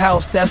ass in the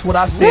house, that's what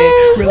I said.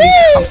 Really,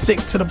 I'm sick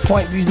to the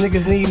point these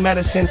niggas need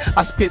medicine.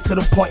 I spit to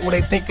the point where they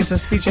think it's a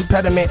speech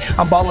impediment.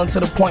 I'm ballin' to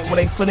the point where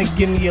they finna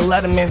give me a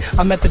letterman.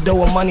 I'm at the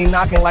door with money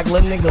knocking like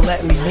little nigga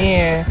let me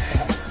in.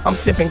 I'm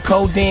sipping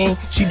codeine,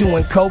 she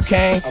doing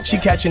cocaine, she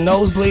catching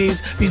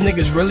nosebleeds. These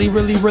niggas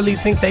really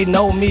think they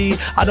know me.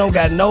 I don't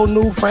got no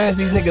new friends,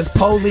 these niggas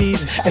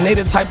police, and they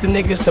the type of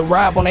niggas to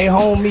rob on they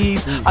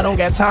homies. I don't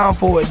got time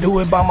for it, do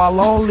it by my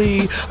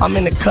lonely. I'm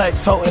in the cut,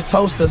 toting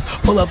toasters,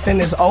 pull up then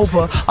it's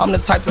over. I'm the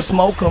type to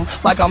smoke them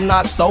like I'm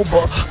not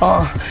sober.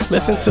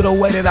 Listen to the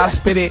way that I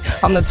spit it.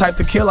 I'm the type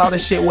to kill all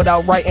this shit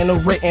without writing a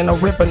written, a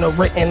ripping, a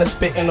written, a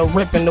spitting, a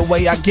ripping. The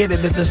way I get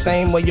it is the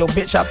same way your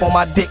bitch up on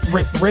my dick,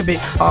 ribbit.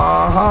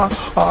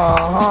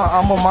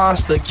 I'm a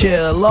monster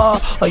killer,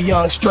 a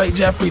young straight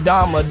Jeffrey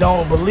Dahmer.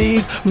 Don't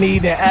believe me,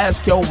 then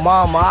ask your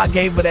mama. I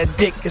gave her that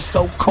dick, it's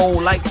so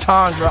cold like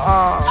Tundra.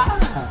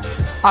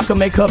 I can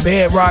make her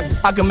bed rock,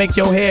 I can make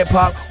your head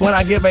pop when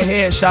I give a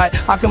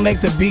headshot. I can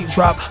make the beat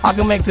drop, I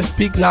can make the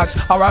speak knocks.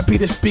 R.I.P.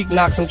 the speak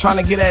knocks. I'm trying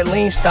to get that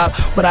lean stop,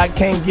 but I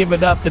can't give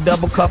it up. The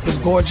double cup is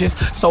gorgeous,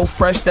 so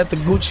fresh that the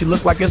Gucci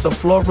look like it's a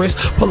florist.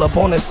 Pull up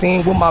on the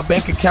scene with my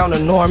bank account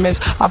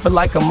enormous. I feel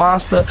like a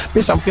monster,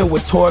 bitch. I'm filled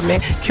with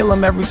torment. Kill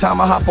him every time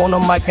I hop on the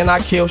mic and I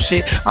kill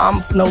shit.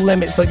 I'm no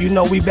limit, so you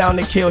know we bound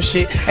to kill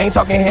shit. Ain't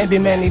talking handy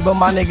manny, but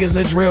my niggas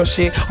are drill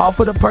shit. Off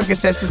of the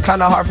Percocets, it's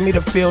kinda hard for me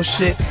to feel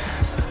shit.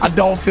 I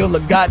don't feel a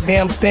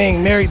goddamn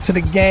thing. Married to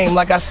the game,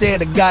 like I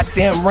said, a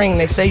goddamn ring.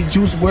 They say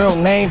Juice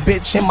WRLD name,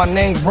 bitch, and my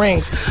name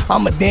rings.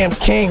 I'm a damn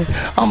king,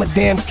 I'm a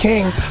damn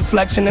king.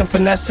 Flexing and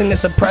finessing,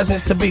 it's a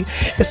present to be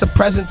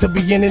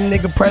in a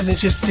nigga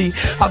presence, you see.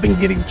 I've been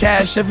getting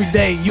cash every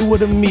day, you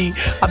with me.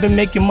 I've been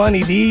making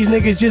money, these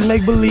niggas just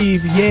make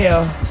believe,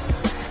 yeah.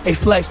 Hey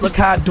Flex, look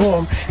how I do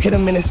him. Hit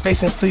him in his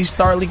face and please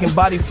start leaking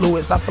body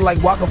fluids. I feel like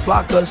Waka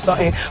Flocka or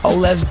something. Oh,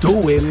 let's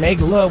do it.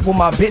 Make love with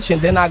my bitch and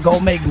then I go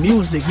make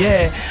music,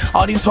 yeah.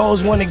 All these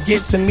hoes wanna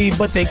get to me,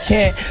 but they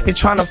can't. They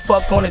tryna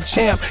fuck on a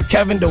champ,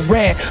 Kevin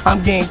Durant.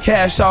 I'm getting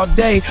cash all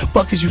day.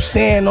 Fuck is you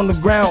saying on the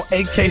ground?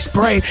 AK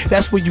spray,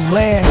 that's where you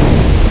land.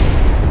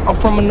 I'm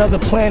from another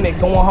planet,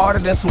 going harder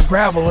than some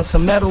gravel and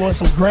some metal and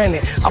some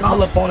granite. I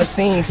pull up on the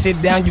scene,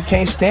 sit down, you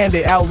can't stand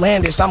it.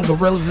 Outlandish, I'm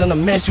gorillas in a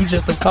mess, you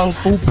just a kung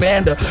fu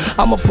panda.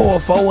 I'm a pour a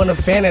foe and a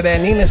fan of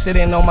that Nina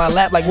sitting on my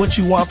lap like what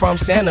you want from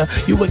Santa.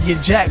 You would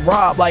get Jack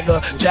robbed like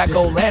a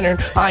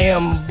jack-o'-lantern. I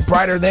am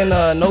brighter than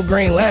no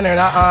Green Lantern.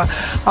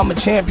 I'm a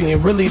champion.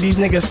 Really, these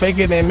niggas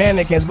faker than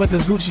mannequins, but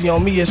this Gucci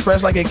on me is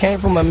fresh like it came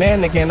from a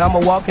mannequin.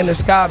 I'ma walk in the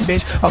sky,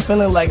 bitch. I'm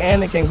feeling like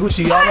Anakin.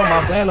 Gucci all on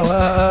my flannel.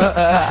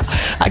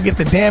 I get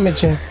the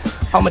damaging.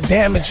 I'm a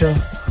damager.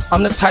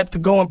 I'm the type to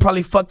go and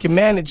probably fuck your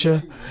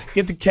manager.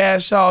 Get the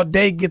cash all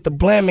day, get the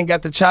blaming.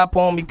 Got the chopper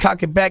on me,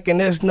 cock it back, and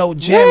there's no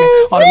jamming.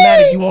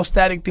 Automatic, you want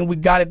static, then we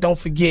got it, don't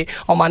forget.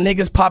 All my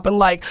niggas popping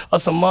like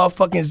some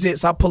motherfucking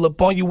zits. I pull up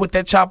on you with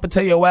that chopper,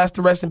 tell your ass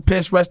to rest in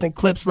piss, rest in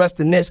clips, rest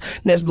in this.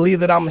 Next,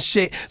 believe that I'm a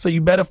shit, so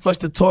you better flush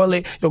the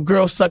toilet. Your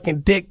girl sucking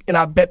dick, and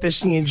I bet that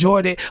she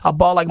enjoyed it. I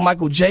ball like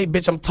Michael J,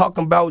 bitch, I'm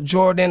talking about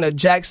Jordan or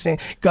Jackson.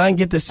 Gun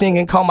get the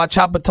singing, call my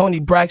chopper Tony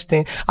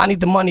Braxton. I need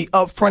the money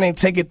up front and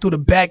take it through the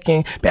back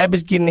end. Bad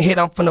bitch getting hit,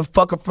 I'm finna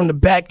fuck her from the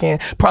back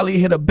end. Probably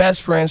hit her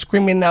best friend,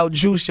 screaming out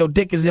Juice, your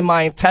dick is in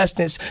my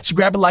intestines. She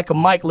grabbed it like a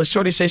mic, La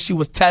Shorty said she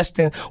was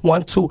testing.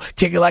 1, 2,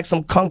 kick it like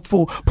some kung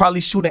fu.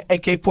 Probably shooting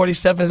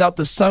AK-47s out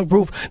the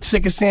sunroof.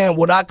 Sick of saying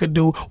what I could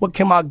do. What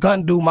can my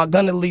gun do? My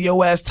gun to leave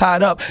your ass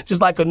tied up,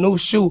 just like a new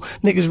shoe.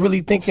 Niggas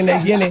really thinking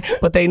they in it,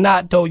 but they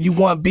not though. You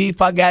want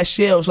beef? I got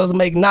shells, let's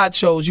make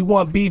nachos. You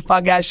want beef?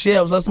 I got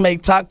shells, let's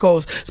make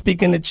tacos.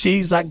 Speaking of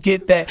cheese, I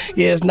get that.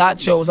 Yeah, it's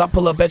nachos. I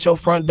pull up at your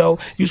front door.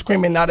 You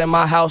screaming out in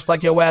my house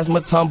like your ass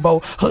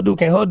Matumbo.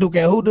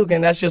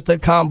 Hadouken, that's just a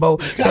combo.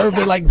 Serve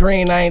it like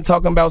green, I ain't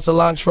talking about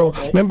cilantro.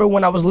 Remember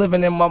when I was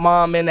living in my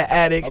mom in the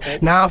attic?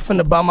 Now I'm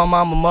finna buy my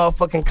mom a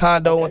motherfucking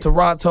condo in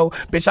Toronto.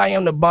 Bitch, I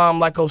am the bomb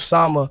like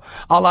Osama.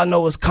 All I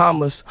know is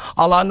commas.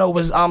 All I know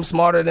is I'm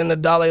smarter than the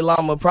Dalai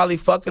Lama. Probably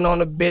fucking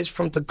on a bitch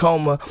from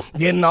Tacoma.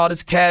 Getting all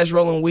this cash,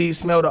 rolling weed,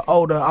 smell the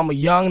odor. I'm a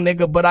young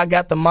nigga, but I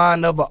got the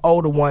mind of an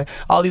older one.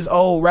 All these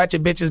old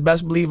ratchet bitches,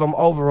 best believe I'm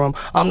over them.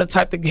 I'm the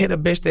type to hit a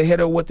bitch to hit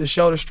her with the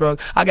shoulder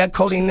shrug. I got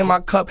codeine in my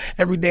cup,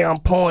 every day I'm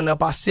pouring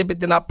up. I sip it,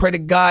 then I pray to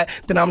God,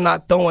 then I'm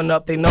not throwing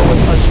up. They know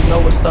it's us, you know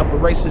what's up. But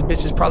racist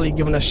bitches probably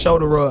giving us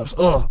shoulder rubs.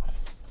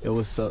 Yo,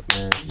 what's up,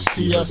 man?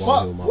 See us.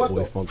 My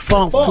boy Funk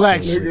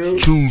Flex.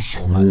 Choose.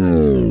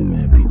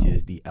 Man,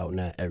 PTSD out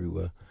now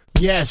everywhere.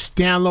 Yes,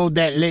 download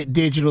that lit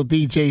digital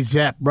DJ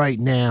Zap right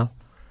now.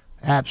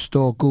 App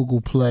Store, Google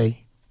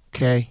Play.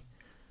 Okay.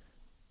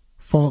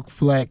 Funk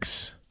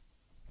Flex.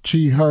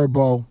 G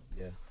Herbo.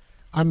 Yeah.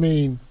 I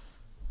mean,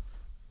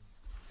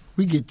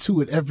 we get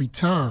to it every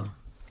time.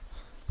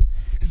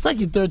 It's like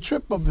your third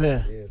trip up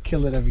here. Yeah,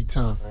 kill it every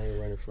time. I ain't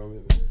running from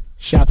it, man.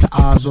 Shout to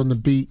Oz on the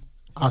beat.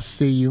 I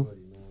see you.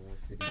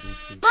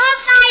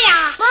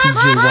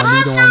 DJ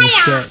Juanito on the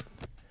set.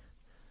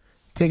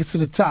 Take us to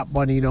the top,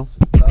 Juanito.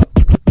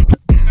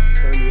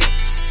 Turn me up.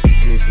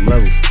 I need some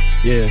levels.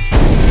 Yeah.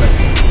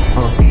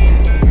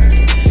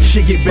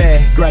 Shit get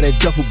bad, grab that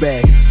duffel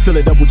bag, fill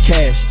it up with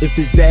cash. If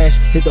this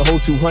dash hit the whole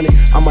 200,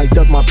 I might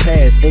duck my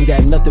pass. Ain't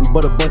got nothing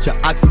but a bunch of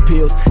oxy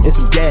pills and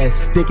some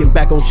gas. Thinking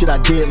back on shit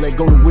I did, let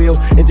go the wheel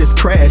and just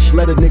crash.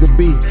 Let a nigga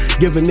be,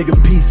 give a nigga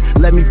peace,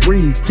 let me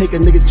breathe. Take a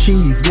nigga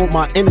cheese, want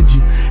my energy,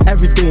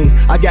 everything.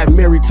 I got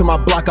married to my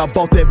block, I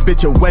bought that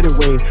bitch a wedding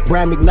ring.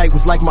 Brand McKnight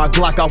was like my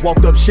Glock, I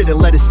walked up shit and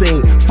let it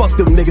sing. Fuck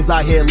them niggas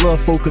I had love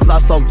for, cause I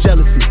saw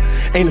jealousy.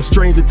 Ain't a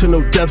stranger to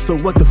no depth, so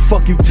what the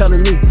fuck you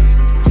telling me?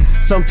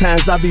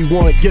 Sometimes I be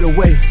wanna get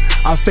away.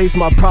 I face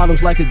my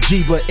problems like a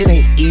G, but it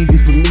ain't easy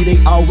for me.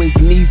 They always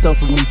need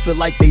something from me, feel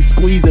like they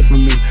squeezing for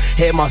me.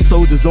 Had my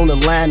soldiers on the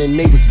line and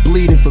they was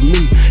bleeding for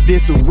me. Did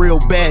some real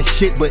bad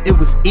shit, but it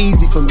was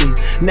easy for me.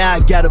 Now I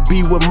gotta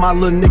be where my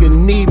little nigga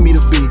need me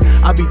to be.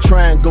 I be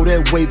trying to go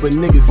that way, but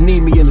niggas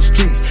need me in the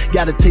streets.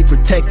 Gotta take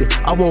protected,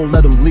 I won't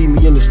let them leave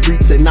me in the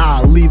streets. And nah,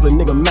 I'll leave a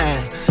nigga mad.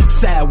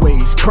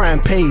 Sideways, crime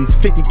pays,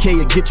 50K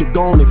will get you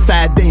gone in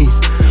 5 days.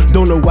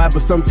 Don't know why,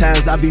 but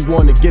sometimes I be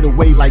wanting to get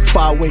away like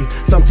far away.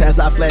 Sometimes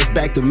I flash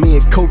back to me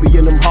and Kobe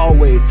in them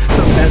hallways.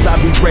 Sometimes I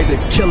be ready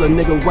to kill a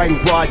nigga right in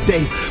broad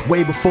day.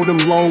 Way before them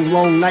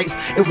long nights,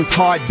 it was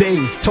hard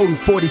days. Toting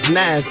 40s,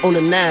 9s on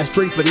the 9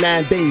 straight for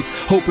 9 days.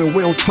 Hoping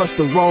we don't trust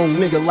the wrong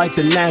nigga like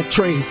the 9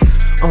 trays.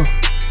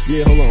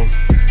 Yeah, hold on.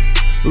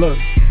 Look,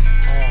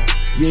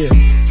 yeah.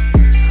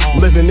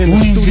 Living in the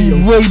studio,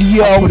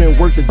 radio. I put in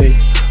work today.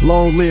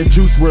 Long live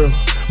Juice WRLD.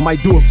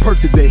 Might do a perk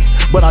today,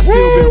 but I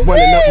still been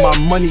running up my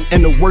money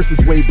in the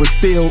worstest way. But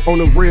still on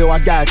the real, I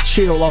gotta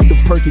chill off the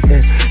perkies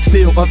and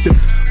still up the.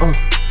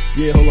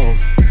 Yeah, hold on.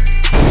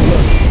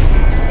 Look,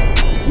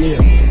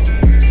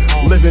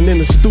 yeah. Living in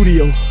the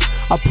studio,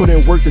 I put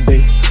in work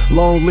today.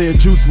 Long live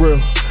Juice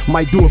WRLD.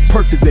 Might do a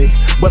perk today,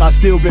 but I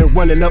still been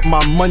running up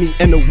my money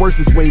in the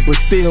worstest way. But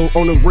still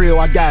on the real,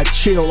 I gotta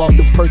chill off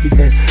the perkies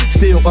and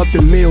still up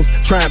the meals.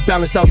 Try and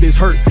balance out this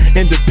hurt.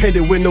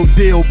 Independent with no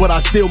deal, but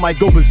I still might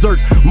go berserk.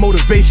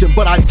 Motivation,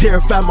 but I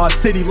terrify my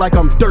city like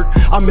I'm dirt.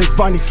 I miss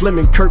Vonnie Slim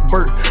and Kurt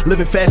Burt.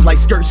 Living fast like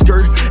skirt.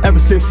 Ever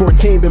since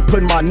 14, been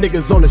putting my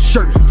niggas on the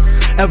shirt.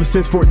 Ever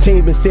since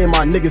 14, been seeing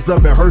my niggas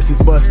up in hearses,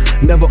 but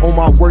never on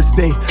my worst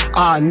day.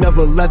 I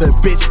never let a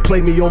bitch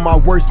play me on my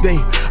worst day.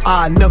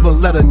 I never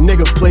let a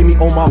nigga play me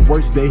on my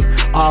worst day.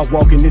 I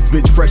walk in this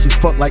bitch fresh as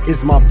fuck like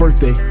it's my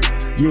birthday.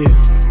 Yeah,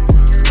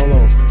 hold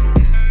on,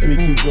 let me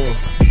keep going.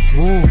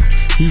 Ooh,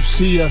 you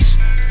see us,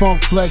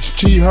 Funk Flex,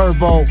 G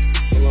Herbo.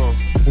 Hold on.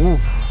 Ooh.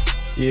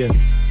 Yeah,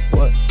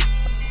 what?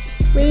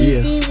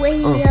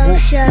 Radio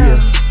show. Yeah.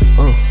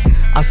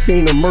 I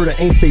seen a murder,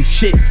 ain't say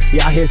shit.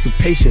 Yeah, I had some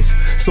patience,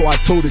 so I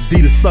told the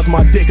D to suck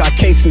my dick. I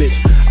can't snitch.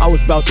 I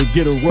was about to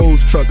get a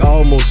Rose truck, I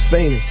almost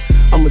fainted.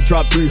 I'ma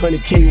drop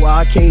 300K while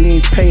I can't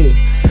even paint it.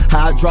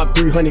 How I dropped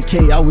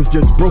 300K, I was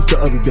just broke the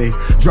other day.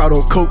 Drought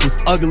on coke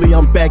was ugly,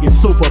 I'm bagging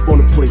soap up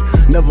on the plate.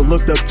 Never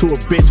looked up to a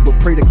bitch, but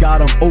pray to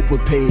God I'm Oprah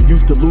paid.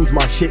 Used to lose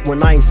my shit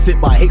when I ain't sip,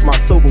 I hate my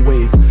sober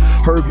ways.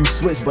 Heard you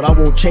switch, but I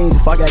won't change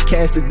if I got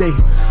cash today.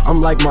 I'm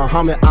like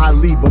Muhammad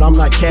Ali, but I'm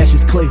not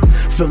Cassius Clay.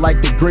 Feel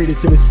like the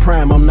greatest in his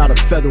prime, I'm not a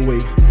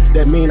featherweight.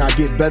 That mean I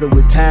get better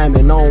with time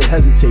and I don't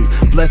hesitate.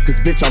 Blessed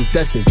cause bitch I'm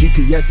destined,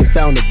 GPS and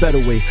found a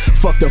better way.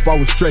 Fucked up I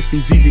was stressed,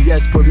 these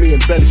VVS put me in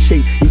better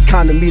shape.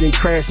 Economy done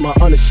crashed, my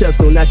Honor chef,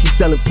 so now she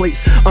selling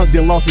plates.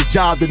 Then lost his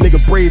job, the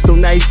nigga brave, so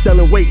now he's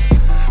selling weight.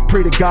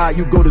 Pray to God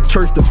you go to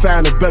church to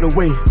find a better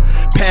way.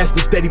 Past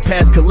the steady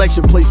past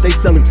collection place, they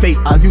selling fake.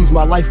 I use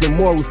my life and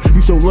morals,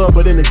 you show love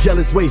but in a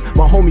jealous way.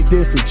 My homie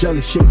did some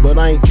jealous shit, but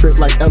I ain't tripped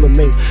like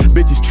LMA.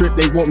 Bitches trip,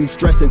 they want me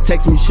stressed and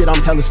text me shit,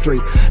 I'm hella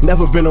straight.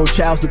 Never been on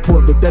child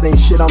support, but that ain't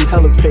shit, I'm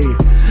hella paid.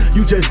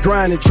 You just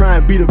grind and try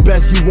and be the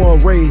best you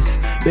want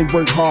raised. They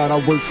work hard,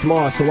 I work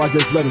smart, so I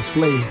just let them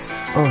slave.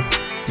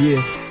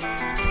 Yeah.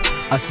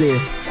 I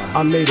said,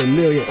 I made $1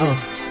 million,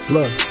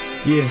 look,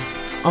 yeah,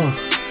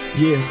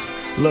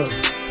 look.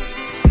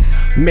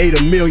 Made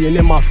 $1 million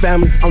in my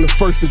family, I'm the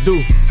first to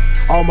do.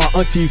 All my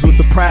aunties were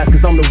surprised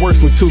cause I'm the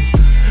worst one too.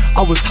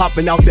 I was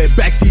hopping out that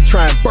backseat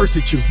trying to burst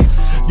at you.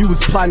 You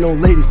was plotting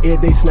on ladies,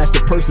 every day snatched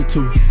a purse or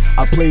two.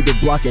 I played the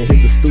block and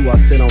hit the stew, I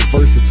said I'm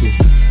versatile.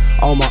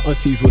 All my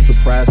aunties were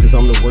surprised cause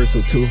I'm the worst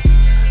one too.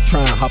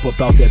 Try and hop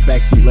up out that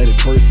backseat, let it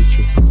burst at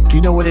you.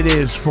 You know what it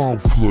is, Funk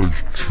Flex.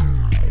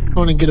 I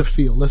wanna get a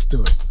feel, let's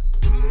do it.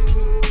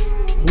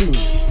 Ooh.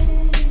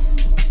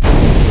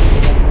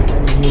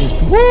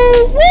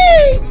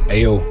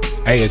 Hey yo,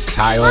 Hey, it's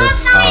Tyler.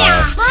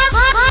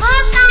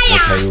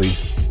 With Haley.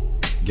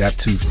 Gap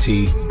Tooth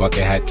T,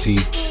 Bucket Hat T,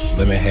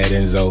 Lemon Head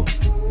Enzo,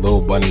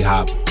 Lil Bunny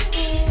Hop,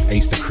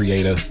 Ace the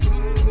Creator,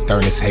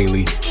 Thurnis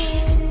Haley,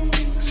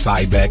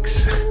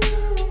 Cybex,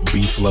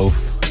 Beef Loaf,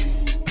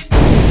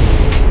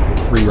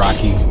 Free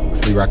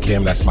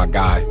Rakim, that's my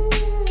guy.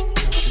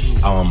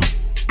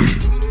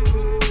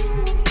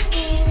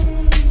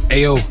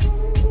 Ayo,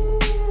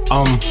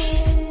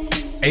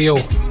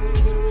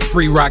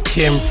 Free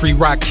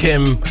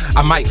Rakim,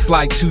 I might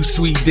fly to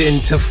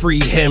Sweden to free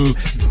him.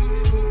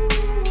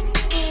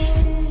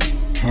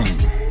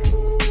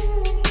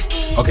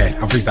 Okay,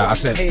 I'm freestyle. I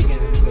said,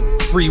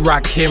 Free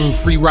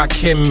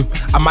Rakim,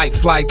 I might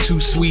fly to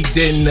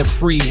Sweden to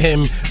free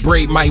him.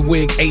 Braid my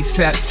wig,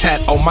 ASAP,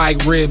 tat on my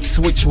ribs,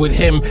 switch with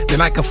him.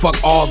 Then I can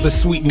fuck all the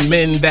sweet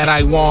men that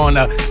I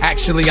wanna.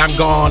 Actually, I'm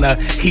gonna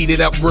heat it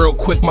up real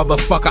quick,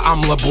 motherfucker,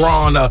 I'm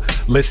LeBron.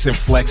 Listen,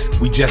 Flex,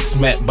 we just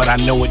met, but I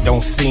know it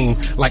don't seem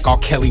like R.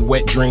 Kelly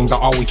wet dreams. I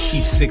always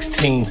keep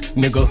 16s,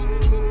 nigga.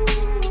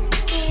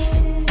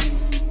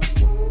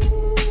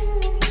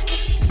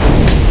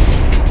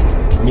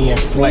 Me and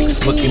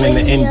Flex looking in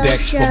the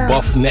index for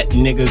buff net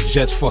niggas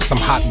just for some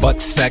hot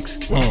butt sex.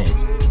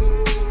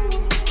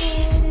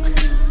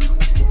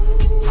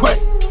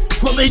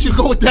 What made you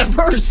go with that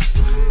verse?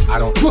 I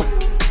don't.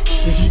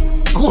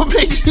 What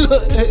made you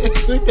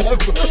with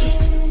that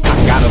verse?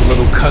 I got a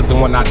little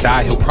cousin, when I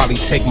die, he'll probably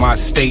take my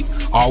estate.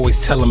 I always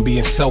tell him be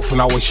himself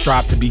and always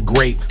strive to be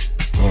great.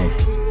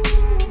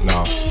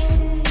 No.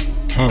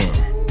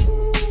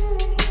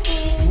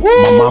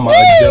 My mama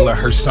a dealer,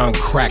 her son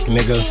crack,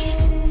 nigga.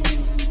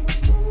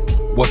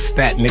 What's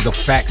that, nigga?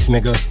 Facts,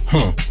 nigga.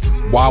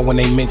 Why when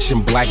they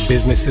mention black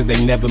businesses,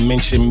 they never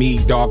mention me,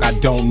 dog? I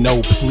don't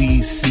know,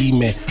 please see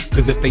me.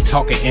 Cause if they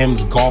talking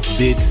M's, golf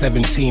did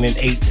 17 and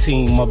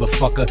 18,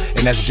 motherfucker.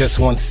 And that's just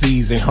one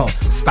season,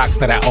 Stocks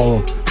that I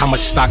own. How much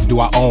stocks do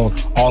I own?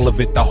 All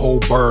of it, the whole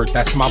bird.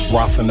 That's my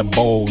broth in the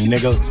bowl,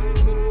 nigga.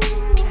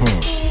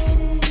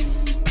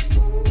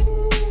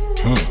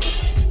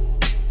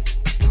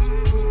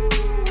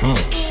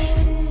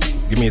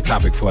 Give me a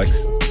topic,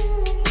 Flex.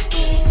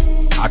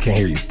 I can't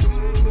hear you.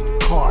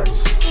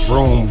 Cars.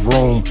 Vroom,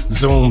 vroom,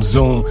 zoom,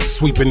 zoom.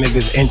 Sweeping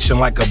niggas inching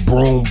like a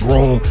broom,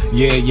 broom.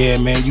 Yeah,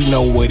 man, you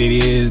know what it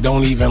is.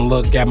 Don't even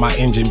look at my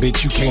engine,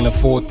 bitch. You can't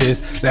afford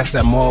this. That's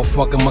that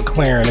motherfucking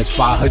McLaren. It's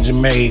 500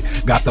 made.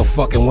 Got the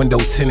fucking window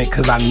tinted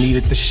cause I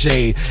needed the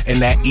shade.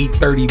 And that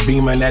E30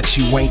 Beamer that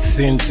you ain't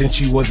seen since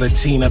you was a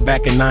teener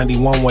back in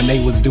 91 when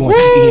they was doing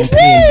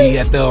EMP&D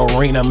at the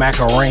arena.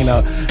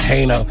 Macarena,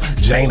 Hana,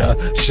 Jana,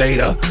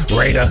 Shada,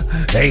 Raider,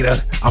 Hater.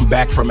 I'm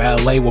back from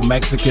LA with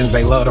Mexicans,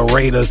 they love the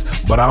Raiders.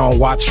 But I don't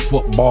watch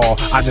football,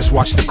 I just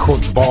watch the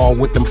crooks ball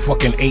with them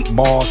fucking 8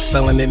 balls,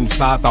 selling it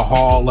inside the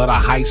hall of the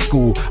high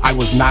school. I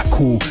was not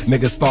cool,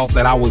 niggas thought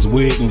that I was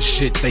weird and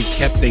shit. They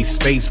kept they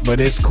space, but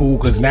it's cool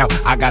cause now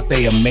I got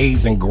they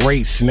amazing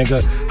grace,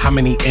 nigga. How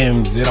many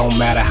M's, it don't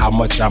matter how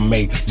much I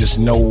make, just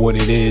know what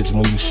it is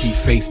when you see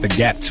face. The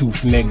gap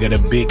tooth nigga, the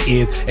big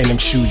ears, and them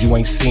shoes you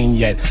ain't seen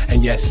yet.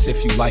 And yes,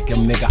 if you like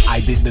them, nigga, I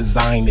did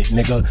design it,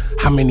 nigga.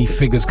 How many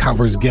figures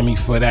Converse give me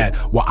for that?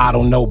 Well, I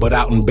don't know, but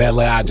out in Bel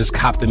Air I just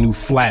copped a new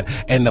flat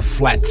and the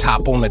flat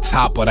top on the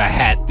top of the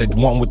hat, the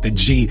one with the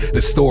G.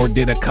 The store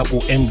did a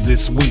couple M's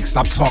this week.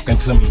 Stop talking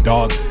to me,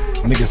 dog.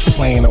 Niggas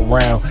playing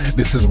around.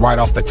 This is right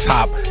off the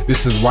top.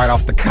 This is right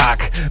off the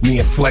cock. Me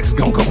and Flex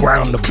gon' go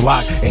round the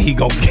block and he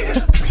gon' get.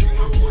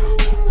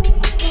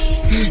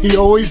 He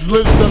always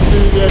slips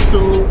something that's a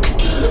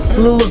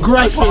little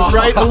aggressive,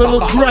 right? A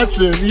little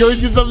aggressive. You always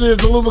get something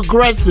that's a little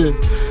aggressive.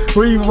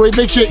 Where it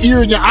makes your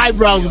ear and your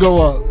eyebrows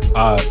go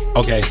up.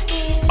 Okay.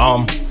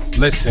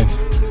 Listen.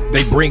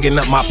 They bringing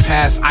up my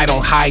past, I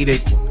don't hide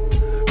it.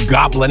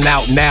 Gobbling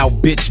out now,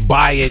 bitch,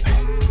 buy it.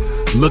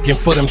 Looking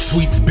for them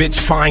tweets, bitch,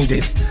 find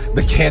it.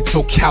 The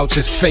cancel couch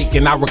is fake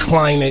and I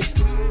recline it.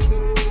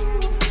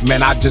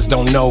 Man, I just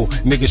don't know.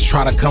 Niggas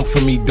try to come for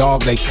me,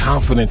 dog. They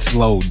confidence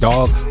low,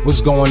 dog.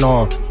 What's going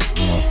on?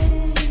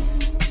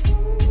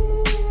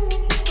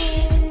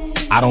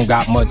 I don't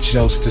got much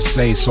else to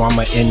say, so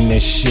I'ma end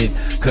this shit.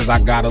 Cause I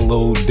got a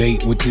little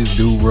date with this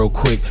dude real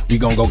quick. We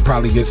gon' go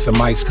probably get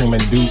some ice cream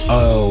and do.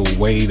 Oh,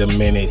 wait a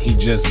minute. He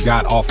just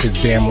got off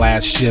his damn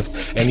last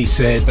shift. And he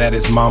said that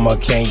his mama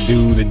can't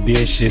do the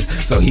dishes.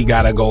 So he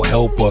gotta go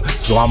help her.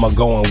 So I'ma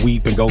go and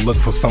weep and go look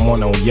for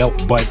someone on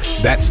Yelp. But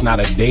that's not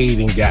a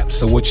dating gap.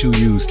 So what you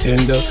use?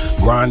 Tinder?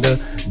 Grindr?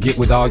 Get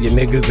with all your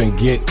niggas and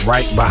get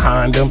right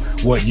behind them.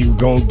 What you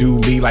gon' do?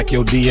 Me like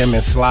your DM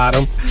and slide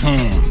them?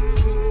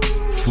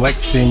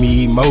 Flex send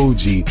me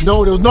emoji.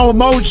 No, there was no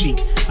emoji.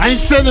 I ain't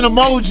sending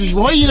emoji.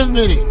 Wait a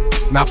minute.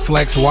 Now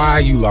Flex, why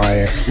are you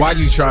lying? Why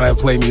you trying to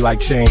play me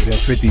like Change and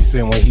 50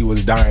 Cent when he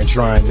was dying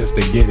trying just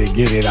to get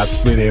it? I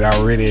split it,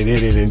 I read it,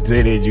 hit it, and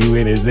did it. You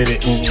hit it, zit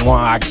it,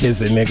 I kiss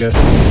it, nigga.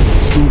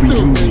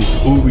 Scooby-Dooby,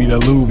 Ooby the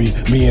Looby.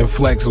 Me and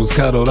Flex was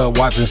cuddled up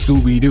watching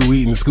Scooby-Doo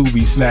eating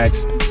Scooby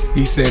snacks.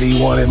 He said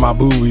he wanted my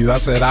boobies. I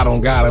said I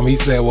don't got them. He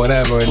said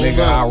whatever.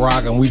 Nigga, I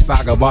rock him. We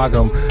soccer block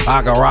him.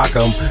 I can rock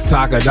him.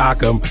 Taka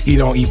dock him. He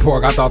don't eat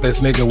pork. I thought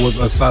this nigga was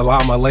a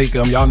salam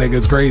alaikum. Y'all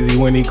niggas crazy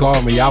when he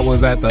called me. I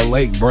was at the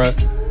lake, bruh.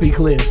 Be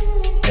clear.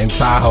 In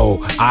Tahoe,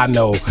 I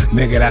know,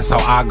 nigga, that's how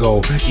I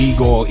go.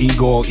 Igor,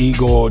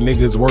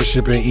 niggas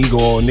worshiping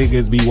Igor.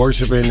 Niggas be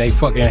worshiping, they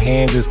fucking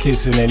hands is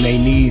kissing and they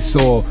knees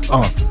sore.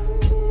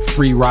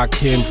 Free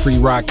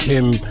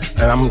Rakim,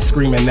 and I'm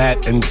screaming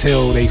that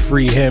until they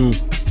free him.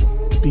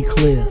 Be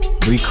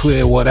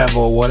clear, whatever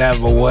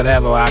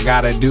I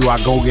gotta do, I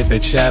go get the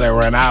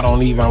cheddar, and I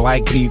don't even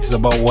like pizza,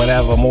 but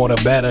whatever, more the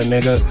better,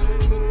 nigga.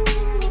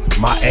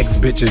 My ex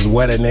bitch is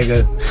wetter,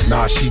 nigga.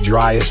 Nah, she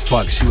dry as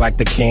fuck, she like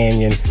the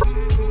canyon.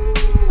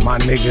 My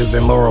niggas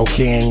in Laurel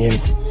Canyon.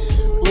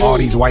 All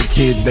these white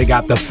kids, they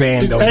got the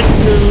fandom.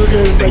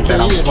 Think that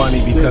I'm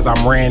funny because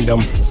I'm random.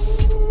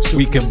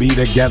 We could be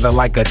together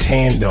like a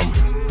tandem.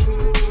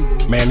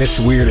 Man, it's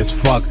weird as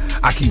fuck.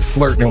 I keep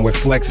flirting with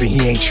Flex and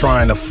he ain't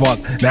trying to fuck.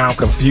 Now I'm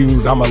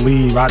confused, I'ma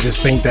leave. I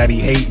just think that he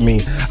hate me.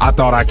 I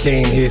thought I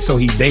came here so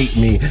he date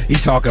me. He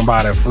talking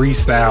about a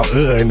freestyle.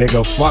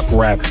 Nigga, fuck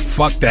rap.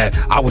 Fuck that.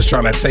 I was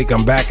trying to take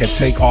him back and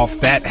take off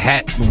that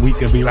hat. And we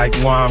could be like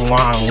wah,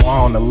 wah,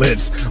 wah on the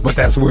lips. But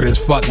that's weird as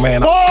fuck,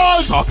 man.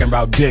 I'm talking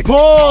about dick.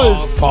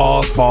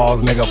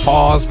 Pause, nigga.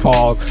 Pause.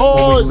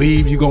 When we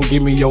leave, you gon'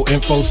 give me your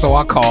info, so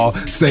I call.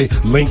 Say,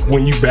 link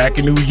when you back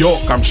in New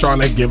York. I'm trying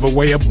to give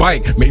away a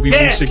bike. Maybe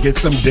we should get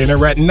some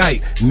dinner at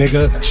night,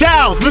 nigga.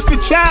 Charles, Mr.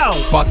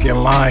 Charles. Fucking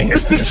lying.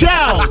 Mr.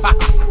 Charles.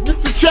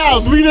 Mr.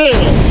 Charles, we there.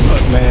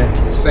 Look,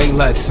 man, say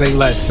less.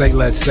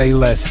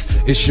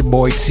 It's your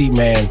boy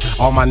T-Man.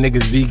 All my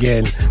niggas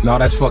vegan. No,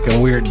 that's fucking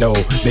weird, though.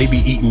 They be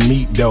eating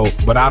meat, though.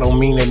 But I don't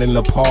mean it in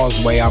the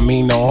pause way. I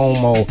mean no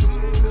homo.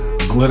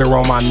 Glitter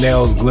on my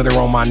nails, glitter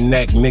on my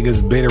neck.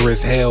 Niggas bitter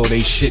as hell, they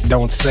shit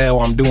don't sell.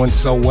 I'm doing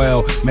so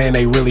well, man,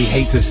 they really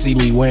hate to see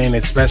me win.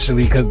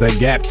 Especially cause the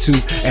gap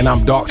tooth and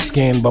I'm dark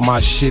skinned, but my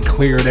shit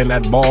clearer than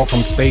that ball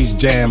from Space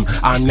Jam.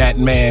 I'm that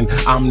man.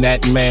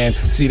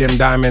 See them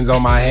diamonds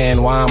on my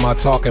hand, why am I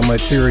talking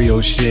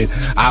material shit?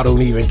 I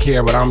don't even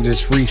care, but I'm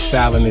just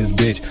freestyling this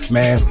bitch,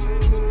 man.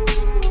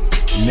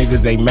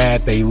 Niggas ain't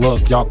mad, they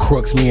look. Y'all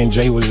crooks, me and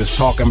Jay was just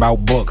talking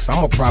about books.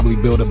 I'ma probably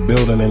build a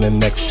building in the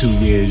next 2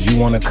 years. You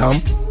wanna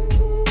come?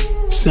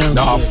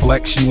 Nah,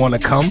 Flex, you wanna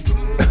come?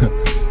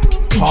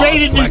 You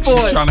baited me for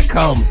it. You tryna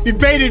come? You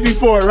baited me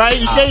for it, right?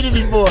 You baited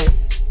me for it.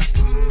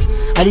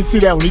 I didn't see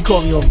that when he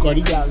called me off guard.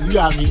 You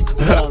got me.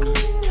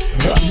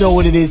 You know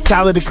what it is,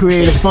 Tyler the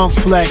Creator, Funk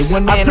Flex.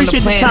 I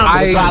appreciate the time.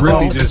 I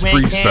really just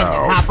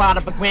freestyle. Hop out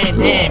of a Grand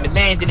Dam and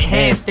land in a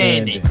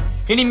handstanding.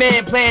 Any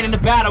man playing in the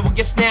battle will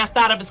get snatched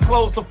out of his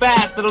clothes so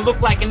fast it'll look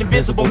like an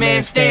invisible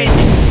man standing.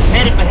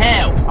 Headed for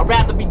hell, I'd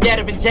rather be dead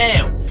or in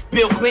jail.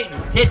 Bill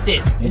Clinton, hit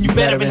this, and you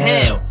better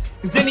inhale.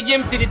 Cause any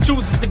MC that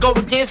chooses to go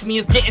against me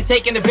is getting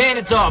taken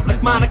advantage of,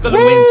 like Monica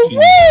Lewinsky.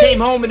 Came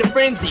home in a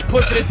frenzy,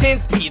 pushing a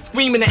 10-speed,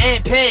 screaming to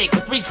Aunt Peg,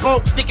 with 3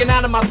 spokes sticking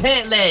out of my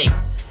pant leg.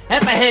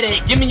 Have a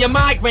headache, give me a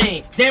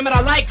migraine. Damn it, I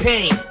like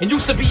pain, and you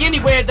should be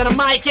anywhere that a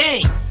mic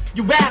ain't.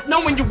 You rap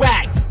knowing you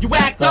whack. You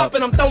act up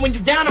and I'm throwing you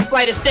down a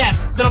flight of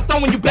steps. Then I'm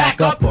throwing you back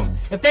up them.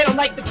 If they don't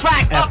like the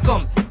track, up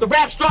them. The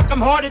rap struck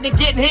them harder than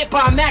getting hit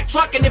by a Mack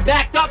truck and then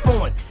backed up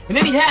on. And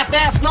any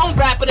half-ass known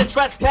rapper that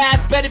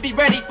trespass better be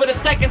ready for the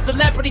second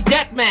celebrity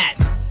death match.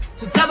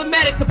 So tell the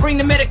medic to bring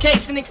the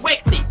medication in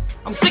quickly.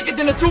 I'm sicker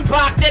than a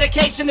Tupac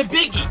dedication to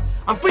Biggie.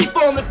 I'm free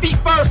falling feet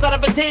first out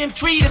of a damn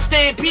tree to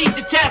stampede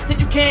your chest till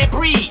you can't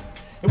breathe.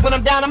 And when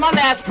I'm down on my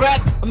last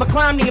breath, I'ma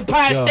climb the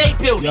Empire State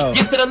Building,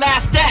 get to the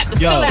last step, and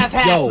still have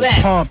half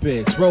left.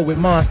 Pompous, roll with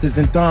monsters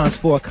and dons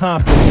for a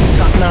compass.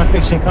 It's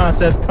non-fiction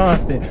concepts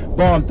constant,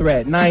 bomb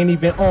threat, and I ain't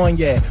even on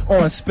yet.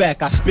 On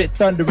spec, I spit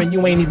thunder and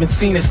you ain't even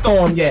seen a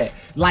storm yet.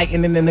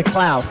 Lightning in the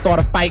clouds, start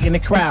a fight in the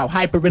crowd,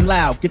 hyper and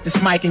loud, get this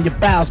mic in your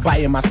bowels,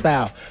 biting my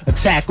style.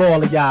 Attack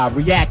all of y'all,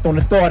 react on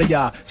the thought of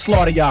y'all,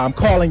 slaughter y'all, I'm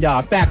calling y'all,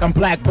 in fact I'm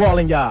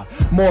blackballing y'all.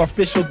 More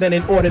official than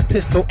an ordered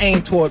pistol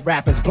aimed toward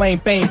rappers, blame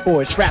fame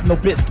for it, shrapnel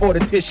bits pour the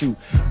tissue,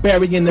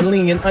 burying the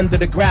lean under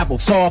the gravel,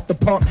 saw off the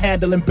pump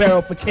handle and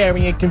barrel for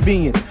carrying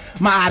convenience.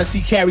 My odyssey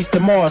carries to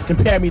Mars,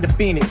 compare me to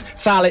Phoenix,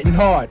 solid and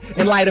hard,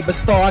 in light of a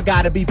star I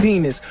gotta be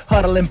Venus,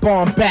 huddle and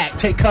bomb back,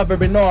 take cover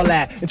and all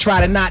that, and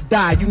try to not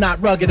die, you not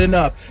rugged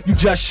enough. You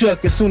just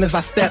shook as soon as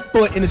I step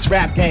foot in this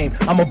rap game.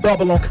 I'm a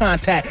bubble on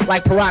contact,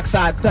 like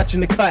peroxide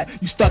touching the cut.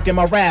 You stuck in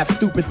my rap,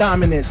 stupid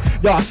dominance.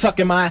 Y'all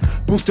sucking my,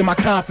 boosting my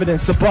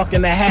confidence,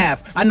 $1.50.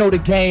 I know the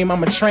game,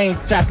 I'm a train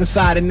trapped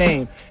inside a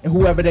name. And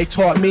whoever they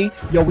taught me,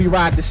 yo, we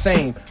ride the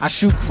same. I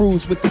shoot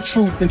crews with the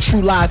truth and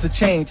true lies of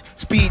change.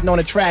 Speeding on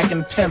the track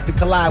and attempt to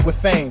collide with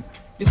fame.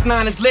 This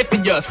 9 is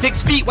lifting ya.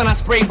 6 feet when I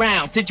spray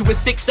round. Hit you with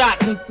 6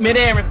 shots in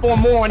midair and 4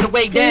 more on the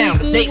way down.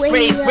 The date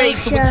strays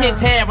braids through a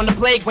kid's hair on the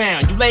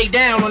playground. You lay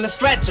down on the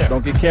stretcher.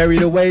 Don't get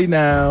carried away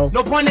now.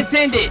 No pun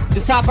intended.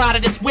 Just hop out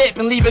of this whip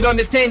and leave it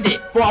unattended.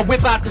 Before I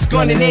whip out this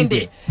gun and end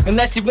it.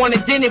 Unless you want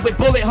to dent it with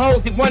bullet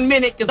holes in 1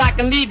 minute. Cause I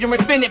can leave your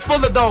infinite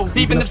full of those.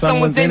 Even if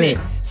someone's in it.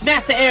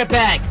 Snatch the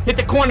airbag. Hit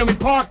the corner and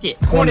park it.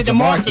 Corner to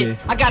market.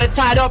 I got it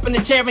tied up in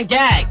a chair and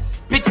gag.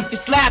 Bitches get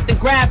slapped and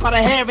grabbed by the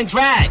hair and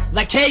drag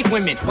like cave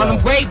women while I'm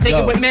grave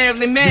digging with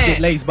Marilyn Manson. You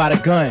get laced by the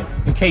gun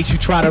in case you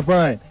try to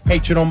run.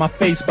 Hatred on my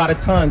face by the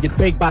ton, get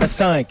baked by the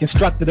sun.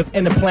 Constructed of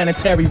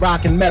interplanetary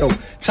rock and metal.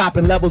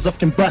 Topping levels of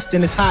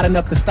combustion is hot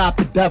enough to stop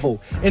the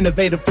devil.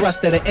 Innovative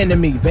thrust at an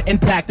enemy. The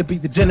impact to be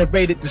the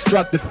generated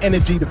destructive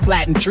energy to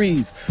flatten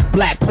trees.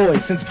 Black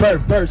poise since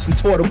birth burst and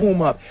tore the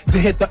womb up. To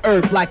hit the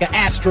earth like an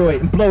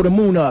asteroid and blow the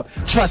moon up.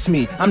 Trust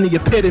me, I'm the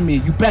epitome,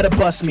 you better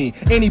bust me.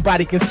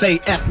 Anybody can say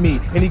F me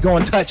and he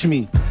gon' touch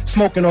me.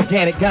 Smoking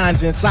organic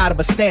ganja inside of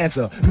a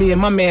stanza. Me and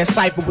my man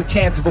Cypher with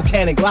cans of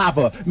volcanic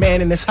lava.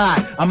 Man, and it's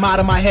hot, I'm out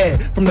of my head.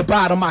 From the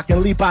bottom I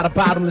can leap out a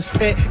bottomless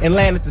pit and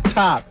land at the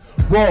top.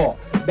 Raw,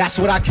 that's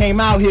what I came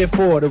out here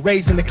for. To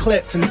raising the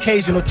clips and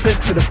occasional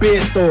trips to the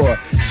beer store.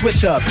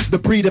 Switch up, the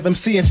breed of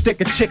MC and stick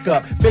a chick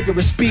up.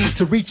 Vigorous speed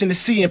to reach in the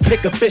sea and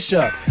pick a fish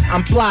up.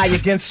 I'm fly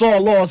against all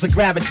laws of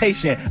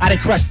gravitation. I done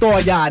crushed all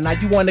y'all, now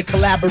you want a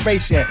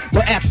collaboration.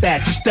 Well F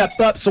that, you stepped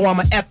up so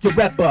I'ma F your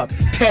rep up.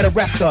 Tear the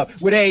rest up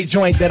with a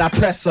joint that I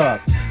press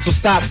up. So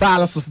stop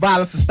violence with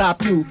violence to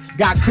stop you.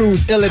 Got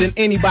crews iller than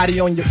anybody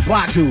on your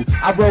block too.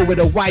 I roll with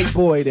a white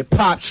boy that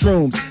pop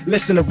shrooms.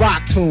 Listen to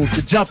rock tunes,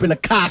 to jump in a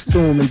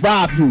costume and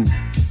rob you.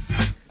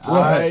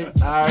 Alright,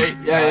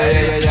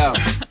 yo.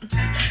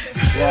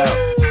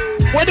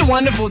 What a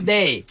wonderful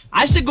day.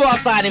 I should go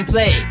outside and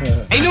play.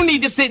 Ain't no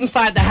need to sit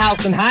inside the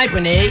house and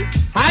hibernate.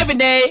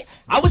 Hibernate?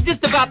 I was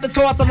just about to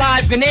toss a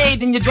live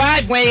grenade in your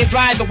driveway and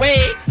drive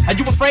away. Are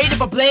you afraid of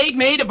a blade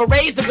made of a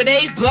razor with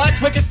A's blood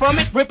dripping from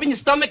it, ripping your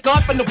stomach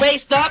up from the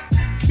waist up?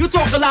 You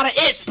talk a lot of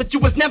ish, but you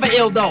was never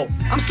ill though.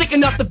 I'm sick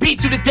enough to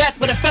beat you to death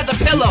with a feather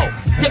pillow.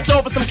 Tipped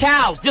over some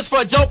cows just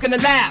for a joke and a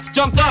laugh.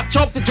 Jumped up,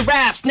 choked a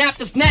giraffe, snapped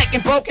his neck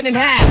and broke it in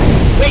half.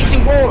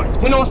 Waging wars,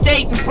 went on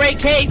stage and sprayed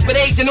cage with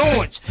Agent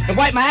Orange and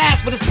wiped my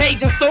ass with his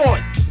page and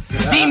swords.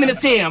 The demon is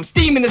here, I'm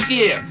steaming his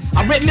ear.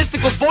 I ripped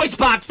Mystical's voice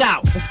box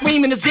out and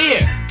scream in his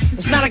ear.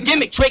 It's not a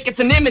gimmick trick, it's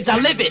an image, I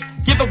live it.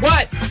 Give it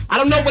what? I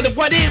don't know what the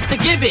what is to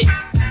give it.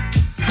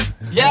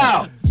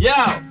 Yo.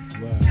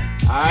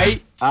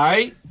 Alright.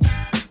 Alright.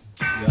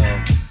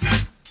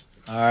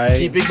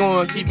 Keep it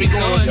going.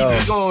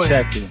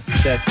 Check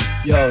it.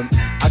 Yo,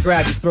 I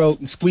grab your throat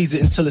and squeeze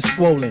it until it's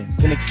swollen.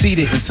 Then exceed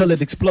it until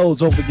it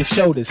explodes over your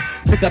shoulders.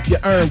 Pick up your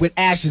urn with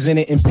ashes in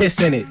it and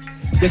piss in it.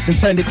 This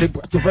intended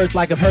to verse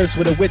like a hearse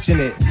with a witch in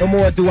it. No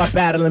more do I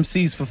battle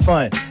MCs for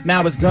fun.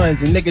 Now it's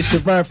guns and niggas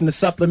should run from the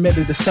supplement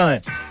of the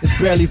sun. It's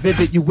barely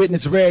vivid, you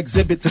witness rare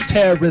exhibits of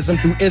terrorism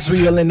through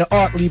Israel and the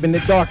ark, leaving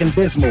it dark and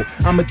dismal.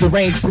 I'm a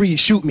deranged breed,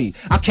 shoot me.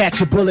 I'll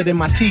catch a bullet in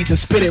my teeth and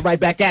spit it right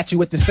back at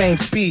you at the same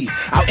speed.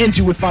 I'll end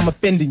you if I'm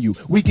offending you.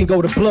 We can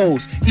go to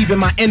blows. Even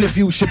my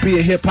interview should be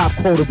a hip-hop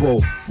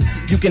quotable.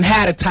 You can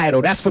have a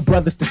title, that's for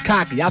brothers that's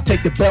cocky. I'll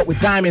take the belt with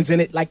diamonds in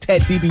it like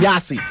Ted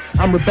DiBiase.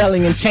 I'm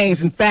rebelling in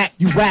chains, in fact,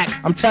 you whack.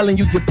 I'm telling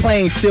you you're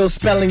plain, still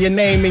spelling your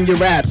name in your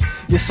raps.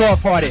 You're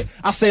soft-hearted.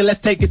 I'll say let's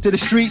take it to the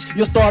streets.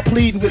 You'll start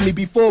pleading with me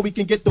before we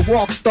can get the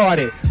walk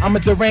started. I'm a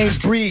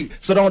deranged breed,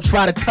 so don't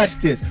try to touch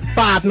this.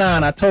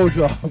 5'9", I told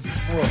you all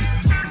before.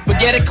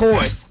 Forget a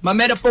chorus. My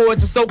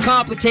metaphors are so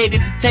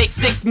complicated it takes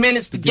 6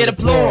 minutes to get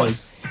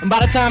applause. And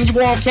by the time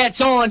you all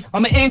catch on,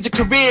 I'ma end your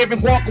career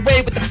and walk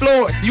away with the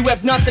floors. You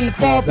have nothing to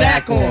fall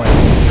back on.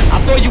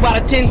 I'll throw you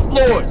out of 10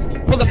 floors,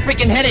 pull a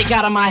freaking headache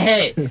out of my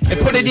head, and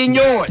put it in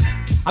yours.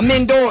 I'm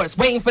indoors,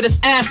 waiting for this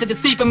acid to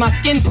seep in my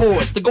skin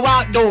pores, to go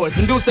outdoors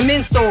and do some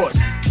in-stores.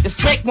 This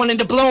trick wanted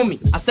to blow me,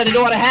 I said it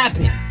ought to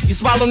happen. You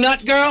swallow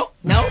nut, girl?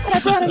 No, but I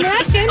brought a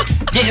napkin.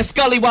 Getting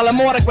scully while I'm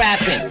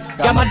autographing.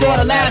 Got my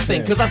daughter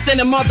laughing, cause I sent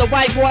her mother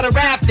whitewater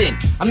rafting.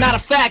 I'm not a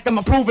fact, I'm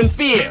a proven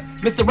fear.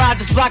 Mr.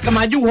 Rogers blocking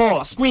my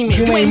U-Haul, screaming,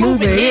 you ain't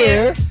moving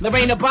here.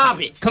 Lorena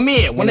Bobbitt, come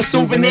here, want a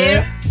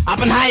souvenir? I've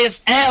been high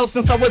as L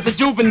since I was a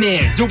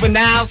juvenile.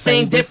 Juvenile,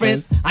 same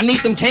difference. I need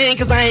some cane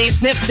cause I ain't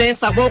sniffed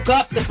since I woke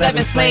up the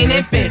 7 slain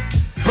infants.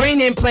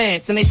 Brain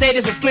implants, and they say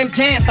there's a slim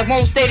chance I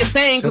won't stay the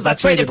same cause I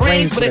traded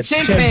brains with a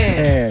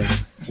chimpanzee.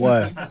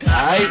 What?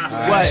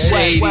 Alright,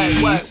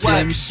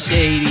 Slim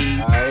Shady.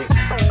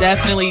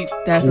 Definitely,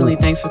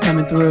 thanks for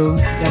coming through.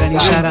 Got any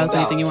shout outs,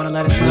 anything you want to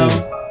let us know?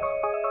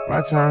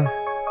 My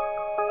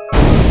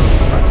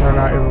turn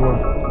out everywhere.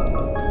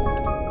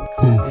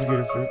 Let's get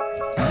it fit.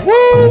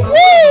 Woo!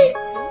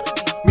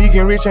 Me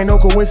getting rich ain't no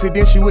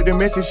coincidence. You with the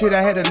message shit,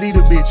 I had to lead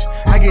a bitch.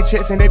 I get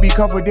checks and they be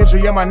confidential.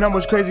 Yeah, my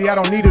number's crazy, I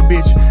don't need a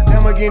bitch.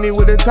 Lamborghini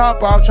with the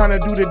top off, tryna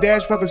do the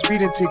dash, fuck a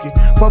speeding ticket.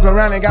 Fuck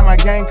around and got my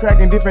gang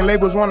cracking, different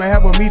labels wanna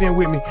have a meeting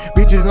with me.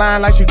 Bitches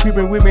lying like she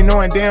creeping with me,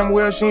 knowing damn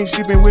well she ain't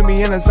sleeping with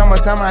me. In the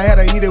summertime, I had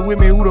her eat it with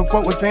me. Who the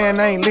fuck was saying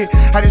I ain't lit?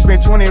 I just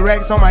spent 20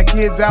 racks on my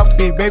kid's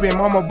outfit. Baby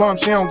mama bump,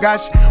 she don't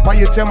got shit. Why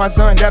you tell my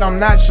son that I'm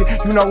not shit?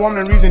 You know I'm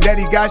the reason that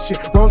he got shit.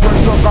 Rolls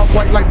Royce truck off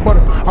white like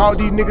butter. All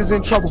these niggas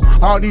in trouble.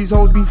 All these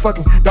hoes be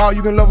fucking. Dog,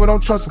 you can love her,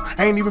 don't trust her.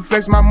 I ain't even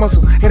flex my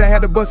muscle. Hit I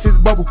had to bust his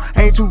bubble.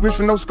 I ain't too rich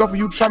for no scuffle.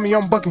 You try me,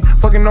 I'm bucking.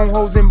 Fucking on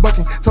hoes and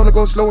bucking. Told her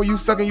go slower, you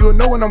sucking. You'll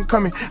know when I'm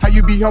coming. How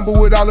you be humble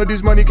with all of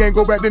this money? Can't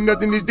go back to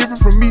nothing. It's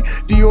different from me.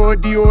 Dior,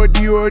 Dior,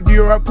 Dior,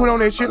 Dior. I put on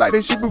that shit like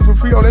that shit for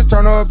free. Oh, let's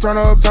turn up, turn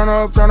up, turn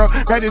up, turn up.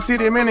 Magic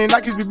City, man, ain't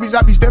like it's bitch.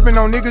 I be stepping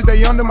on niggas,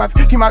 they under my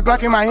feet. Keep my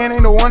Glock in my hand,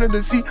 ain't no one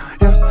to see.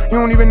 Yeah, you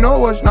don't even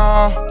know us,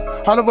 nah.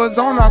 All of us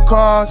on our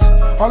cars.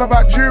 All of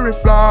our jewelry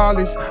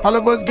flawless. All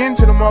of us getting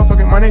to the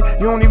motherfucking money.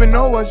 You don't even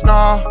know us,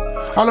 nah.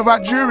 All of our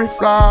jewelry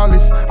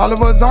flawless. All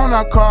of us on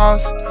our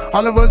cars.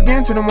 All of us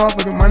getting to the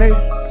motherfucking money.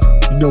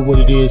 You know what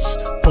it is.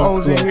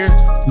 Funk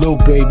Flex, Lil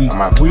Baby,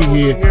 we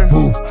here.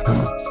 Boom.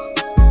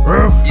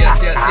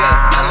 Yes, yes,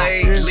 yes.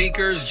 LA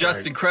Leakers,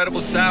 Just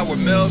Incredible Sour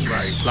Milk.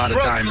 Right. A lot of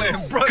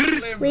diamonds.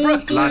 Brooklyn.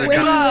 A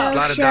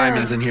lot of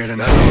diamonds in here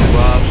tonight.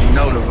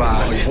 Know the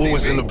vibes. Who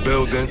was in the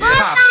building?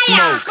 Pop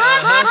Smoke.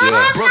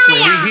 Yeah.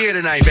 Brooklyn, we here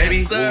tonight, baby.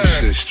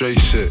 Yes, shit, straight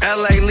shit.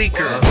 LA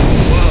Leakers.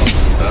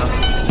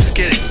 Let's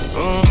get it.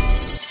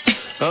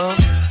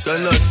 Got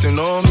nothing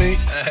on me.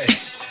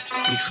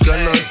 Niggas got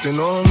nothing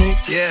on me.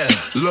 Yeah.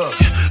 Look.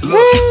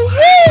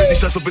 50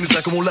 shots up in his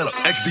back, I won't let up.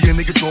 XD a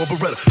nigga draw a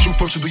Beretta. Shoot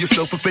first and do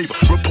yourself a favor.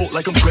 Report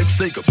like I'm Greg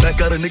Sager. Back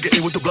out a nigga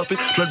in with the bluffing.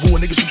 Drag war,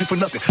 nigga shoot you for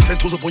nothing. 10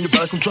 toes up on your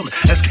back, I'm drumming.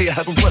 SK, I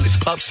have him run. It's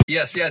Pops.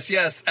 Yes, yes,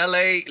 yes.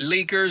 LA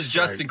Leakers,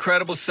 Just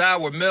Incredible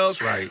Sour Milk.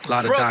 That's right. A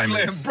lot of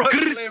diamonds.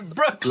 Brooklyn.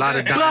 A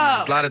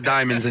lot of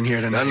diamonds in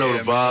here tonight. I know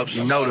the vibes.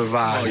 You know the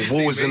vibes.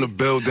 Who was in the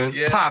building?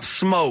 Yeah. Pop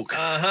Smoke.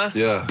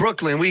 Yeah.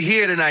 Brooklyn, we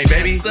here tonight,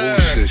 baby.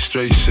 Yes, Shit,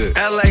 straight shit.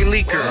 LA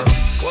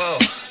Leakers. Whoa.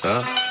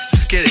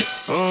 Let's get it.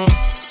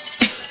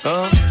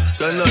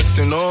 Got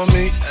nothing on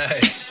me.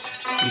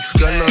 Niggas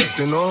got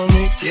nothing on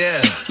me.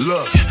 Yeah.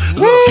 Look.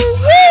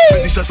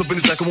 50 shots up in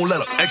his back, I won't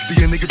let up.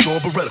 XD a nigga draw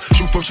a Beretta.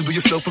 Shoot first and do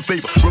yourself a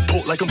favor.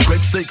 Report like I'm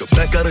Greg Sager.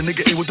 Back out a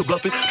nigga in with the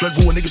bluffing. Drag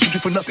war, nigga shoot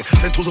you for nothing.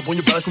 10 toes up on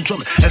your back, I'm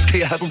drumming.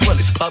 SK, I have him run.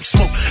 It's Pop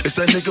Smoke. It's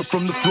that nigga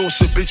from the floor,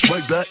 shit, bitch,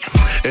 right back.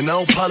 And I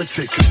don't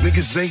politic, cause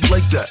niggas ain't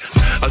like that.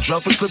 I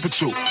drop a slip or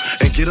two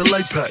and get a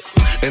light pack.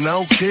 And I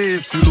don't care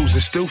if you lose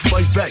and still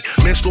fight back.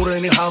 Manslaughter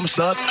ain't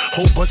homicides.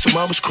 Whole bunch of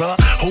mamas cry.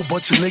 Whole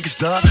bunch of niggas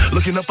die.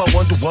 Looking up, I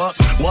wonder why.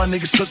 Why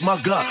niggas took my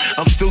God?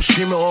 I'm still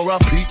screaming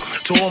R.I.P.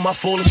 to all my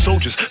fallen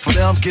soldiers. For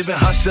now, I'm giving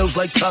hot shells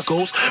like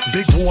tacos.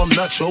 Big Woo, I'm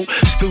nacho.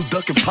 Still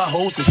ducking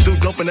potholes and still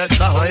dumping that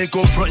Tahoe. I ain't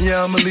gon' front,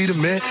 yeah, I'm a leader,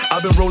 man.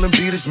 I've been rolling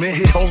beaters, man.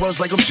 Hit home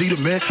runs like I'm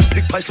Jeter, man.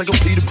 Pick pipes like I'm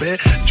Peter, man.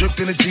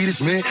 Dripped in Adidas,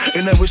 man.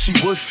 And that wish she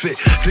would fit.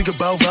 Think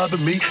about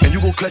robbing me, and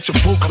you gon' catch a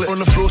full clip on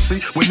the floor, see?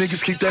 When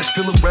niggas keep that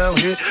still around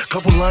here.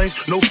 Couple lines,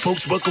 no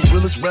folks but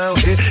gorillas round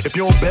here. If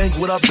you don't bang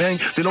what I bang,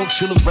 then don't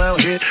chill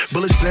around here.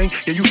 Bullets sing,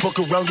 yeah, you fuck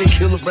around, get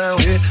killed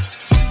around here.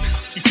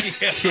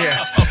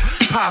 Yeah.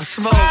 Pop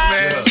Smoke,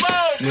 man.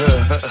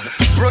 Yeah.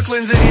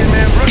 Brooklyn's in here,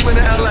 man. Brooklyn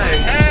to LA.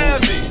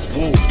 Heavy.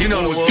 Woo. You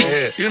know the woo.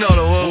 You know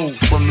the woo.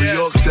 From New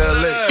York to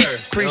LA.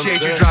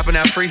 Appreciate you dropping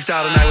that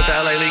freestyle tonight with the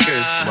LA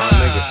Leakers. My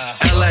nigga.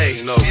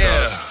 LA. You know,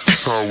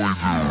 that's how we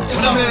do.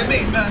 What's up,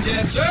 man? Man?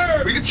 Yes,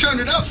 sir. We can turn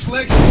it up,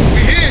 Flex.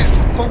 We here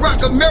for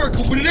Rock America,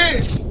 what it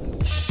is.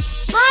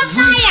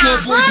 Real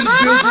Scoreboys in the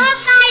building.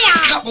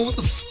 Copper, what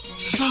the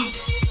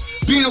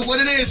Bino, what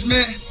it is,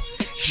 man.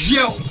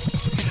 Yo.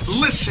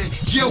 Listen,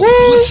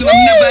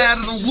 I'm never out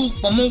of the loop.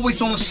 I'm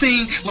always on the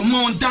scene.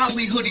 Lamont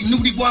Dolly hoodie,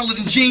 nudie wallet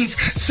and jeans.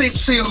 Say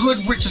a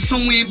hood rich or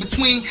somewhere in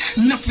between.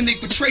 Nothing they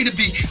portray to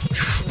be.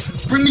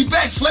 Bring me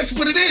back, Flex,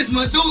 what it is,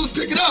 my dude. Let's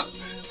pick it up.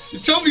 You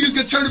told me you was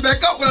gonna turn it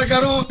back up when I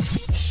got on.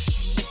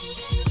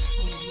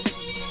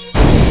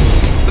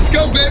 Let's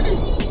go, baby.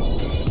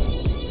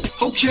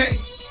 Okay.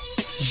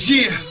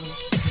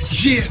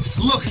 Yeah,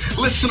 look,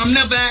 listen, I'm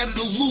never out of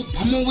the loop.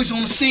 I'm always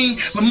on the scene.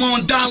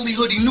 Lamont Dolly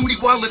hoodie, nudie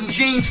wallet and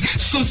jeans.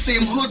 Some say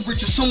I'm hood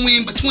rich or somewhere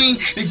in between.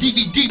 They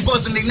DVD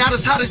buzzing, they not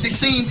as hot as they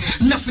seem.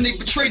 Nothing they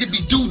portray to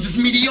be dudes is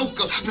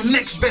mediocre. The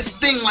next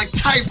best thing like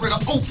Tyra or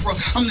Oprah.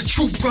 I'm the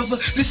truth, brother.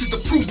 This is the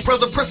proof,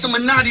 brother. Press a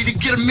Minotti to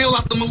get a meal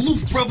out the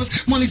Maloof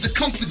brothers. Money's a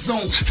comfort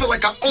zone. Feel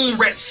like I own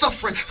rap,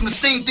 suffering from the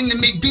same thing that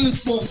made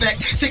Beans fall back.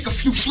 Take a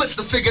few flips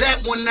to figure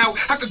that one out.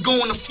 I could go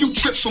on a few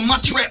trips when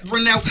my trap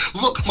run out.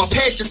 Look, my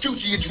passion,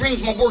 future, your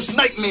dreams, my worst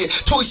nightmare.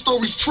 Toy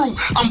Story's true.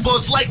 I'm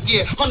Buzz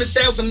Lightyear.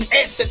 100,000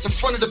 assets in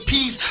front of the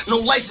P's. No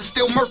license,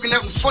 still murking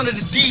out in front of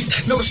the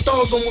D's. Know the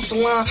stars almost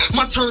align.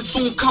 My turn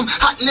soon come.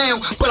 Hot now,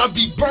 but I'll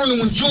be burning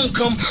when June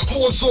come.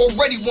 Whores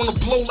already wanna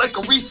blow like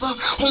Aretha.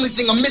 Only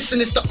thing I'm missing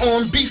is the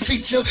R&B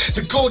feature.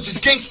 The gorgeous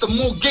gangster,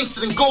 more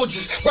gangster than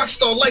gorgeous.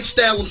 Rockstar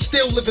lifestyle, I'm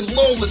still living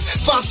lawless.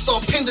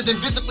 5-star pendant,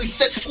 invisibly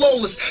set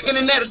flawless. In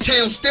and out of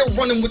town, still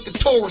running with the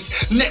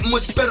tourists. Net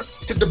much better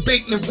to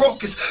debating and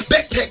raucous.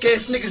 Backpack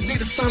ass niggas need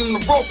a sounding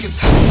the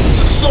raucous. Listen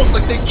to the sauce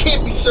like they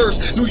can't be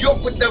sirs. New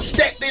York without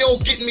stack, they all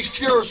getting me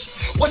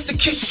furious. What's the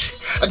kiss?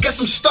 I guess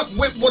I'm stuck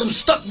with what I'm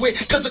stuck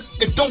with, cause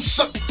it don't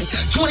suck.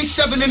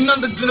 27 and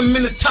under, then I'm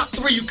in the top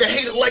 3. You can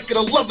hate it, like it,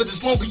 or love it,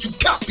 as long as you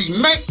copy,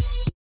 man.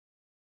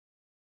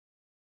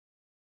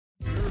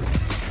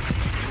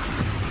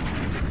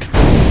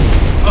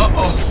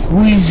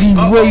 Weezy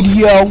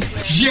Radio.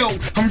 Yo,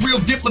 I'm real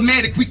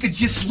diplomatic. We could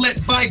just let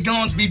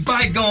bygones be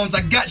bygones.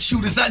 I got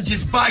shooters, I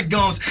just buy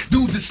guns.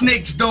 Dudes are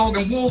snakes, dog,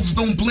 and wolves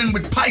don't blend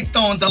with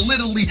pythons. I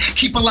literally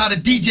keep a lot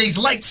of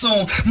DJs lights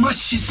on. My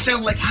shit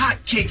sell like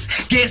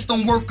hotcakes. Gas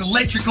don't work,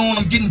 electric on.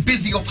 I'm getting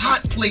busy off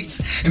hot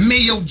plates and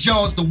mayo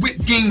jars. The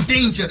whip game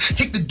danger.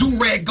 Take the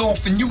do-rag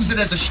off and use it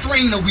as a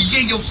strainer. We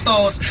yayo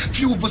stars.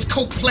 Few of us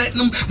coke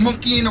platinum,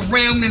 monkeying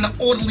around in an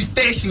orderly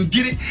fashion.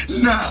 Get it?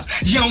 Nah,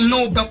 you don't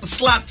know about the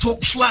fly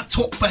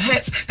talk,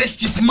 perhaps that's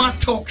just my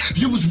talk.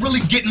 You was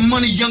really getting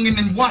money youngin'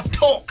 than why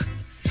talk?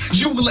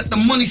 You will let the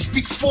money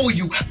speak for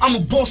you. I'm a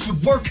boss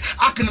with work,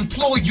 I can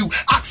employ you.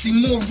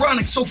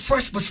 Oxymoronic, so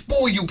fresh but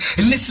spoil you.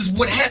 And this is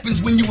what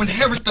happens when you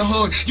inherit the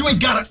hood. You ain't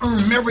gotta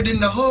earn merit in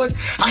the hood.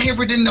 I hear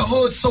it in the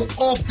hood so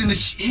often, the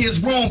shit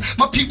here's wrong.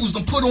 My peoples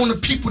don't put on the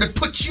people that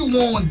put you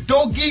on,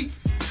 doggy.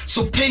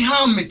 So pay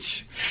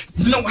homage.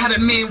 Know how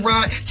that man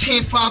ride,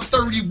 10, 5,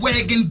 30,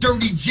 wagon,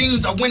 dirty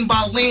jeans. I win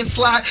by a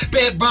landslide,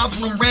 bad vibes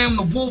when I'm around,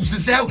 the wolves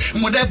is out.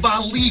 And whatever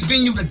I leave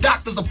in you, the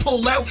doctors will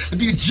pull out. To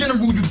be a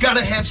general, you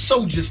gotta have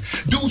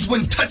soldiers. Dudes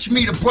wouldn't touch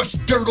me to brush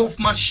dirt off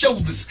my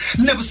shoulders.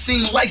 Never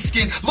seen light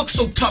skin, look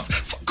so tough.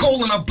 Fuck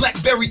calling a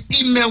Blackberry,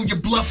 email your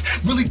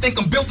bluff. Really think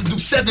I'm built to do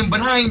 7,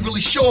 but I ain't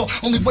really sure.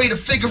 Only way to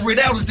figure it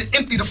out is to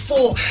empty the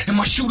 4. And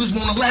my shooters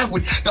won't allow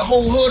it. The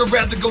whole hood would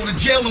rather go to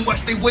jail and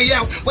watch their way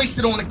out.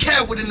 Wasted on a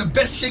coward in the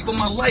best shape of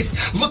my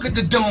life. Look at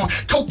the dawn.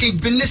 Coke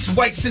ain't been this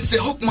white since it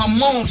hooked my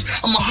moms.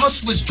 I'm a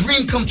hustler's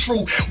dream come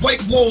true.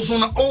 White walls on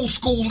the old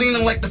school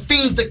leaning like the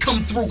fiends that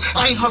come through.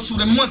 I ain't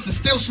hustled in months and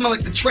still smell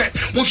like the trap.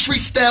 One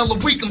freestyle a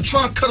week, I'm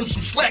trying to cut him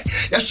some slack.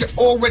 Y'all should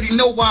already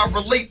know why I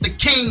relate the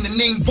king. The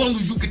name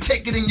bundles, you can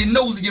take it in your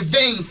nose and your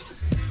veins.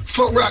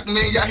 Fuck rock,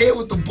 man. Y'all hear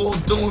what the ball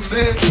doing,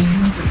 man?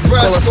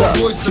 Roscoe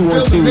boys in the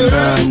building,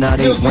 man.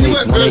 Hills, where you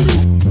at, baby?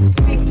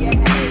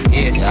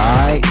 Yeah,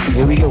 alright,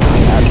 here we go.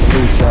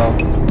 Absolute show.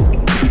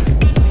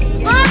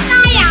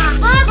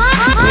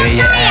 Where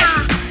you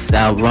at?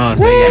 South Bronx,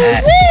 where you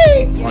at?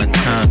 One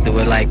time, do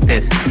it like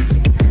this.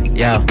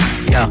 Yo,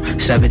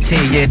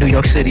 17-year New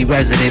York City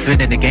resident.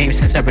 Been in the game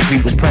since Eric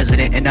Reed was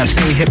president. And I've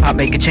seen hip-hop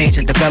make a change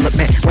in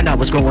development. When I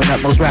was growing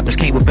up, most rappers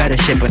came with better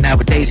shit. But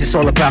nowadays, it's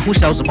all about who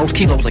sells the most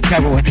kilos of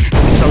heroin.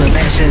 Selling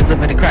mansions,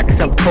 living in crack and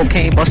selling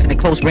cocaine. Busting in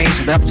close range,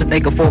 and up to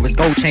nigga for his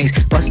gold chains.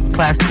 Busting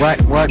class,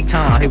 what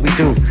time? Here we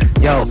do.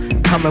 Yo,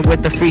 coming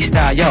with the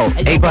freestyle. Yo,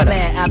 hey, brother.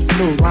 Man,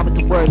 absolute. Rhyme with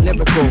the word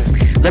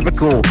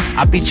Lyrical,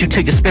 I beat you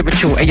to your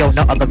spiritual. Ayo,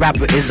 no other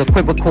rapper is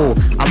equivocal.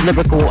 I'm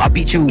lyrical, I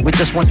beat you with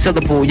just one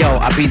syllable. Yo,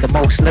 I be the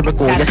most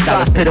lyrical. Your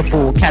style is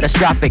pitiful,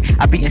 catastrophic.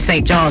 I be in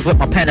St. John's with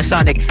my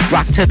Panasonic.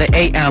 Rock to the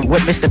AM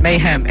with Mr.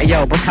 Mayhem.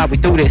 Ayo, what's how we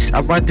do this?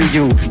 I run through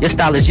you. Your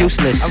style is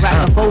useless.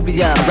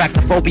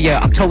 Arachnophobia.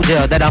 I'm told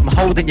ya that I'm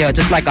holding ya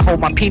just like I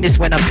hold my penis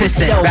when I'm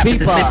pissing. Yo, rappers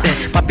is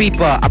missing. My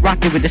beeper, I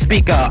rock it with the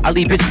speaker. I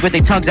leave bitches with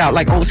their tongues out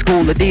like old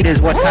school Adidas.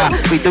 What's how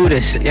we do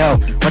this? Yo,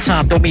 one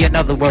time, throw me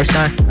another word,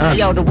 son.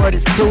 Yo, the word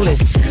is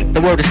clueless. The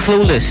word is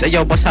clueless. Hey,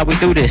 yo, what's how we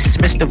do this?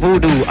 Mr.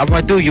 Voodoo, I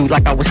run through you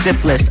like I was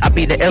syphilis. I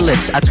be the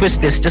illest. I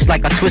twist this just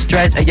like I twist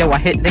dreads. Hey, yo, I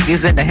hit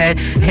niggas in the head,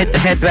 hit the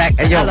head back.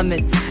 Hey, yo,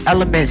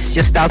 elements.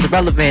 Your style's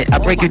irrelevant. I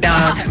break you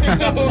down.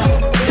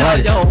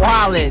 yo,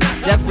 wildin'.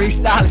 That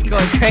freestyle is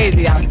going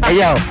crazy. Hey,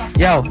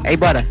 yo, hey,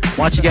 brother,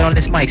 why don't you get on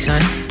this mic,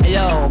 son? Hey,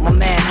 yo, my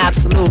man,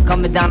 absolute,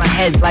 coming down our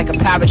heads like a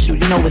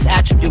parachute. You know his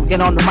attribute.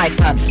 Get on the mic,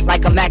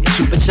 like a Mac and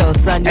shoot. But yo,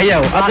 son, hey,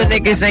 yo, other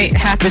niggas ain't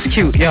half as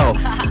cute. Yo,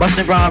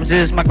 busting rhymes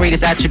is my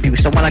greatest attribute.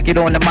 So when I get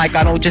on the mic,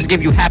 I don't just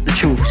give you half the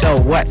truth. So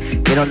what?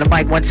 Get on the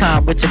mic one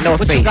time with your North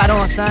Face. What you got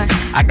on, son?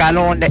 I got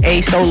on the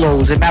A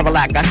solos in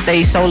Marillac. I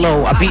stay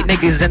solo. I beat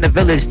niggas in the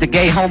village, the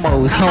gay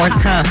homos. One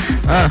time.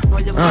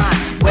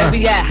 Where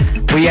we at?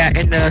 We at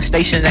in the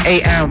station, the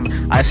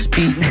AM. I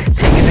speed,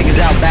 taking niggas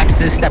out back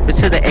since stepping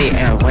to the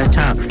AM. One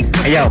time.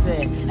 Hey, yo.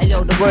 Hey,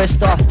 yo, the words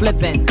start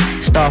flipping.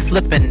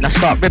 I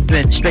start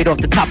ripping straight off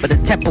the top of the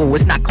temple.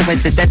 It's not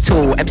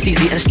coincidental. MC's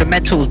the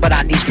instrumentals, but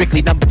I need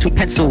strictly number 2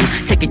 pencils.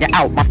 Taking you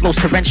out, my flow's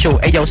torrential.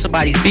 Ayo,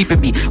 somebody's beeping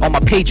me on my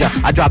pager.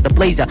 I drop the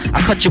blazer.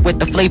 I cut you with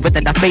the flavor,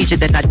 then I phase you,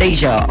 then I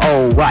deja.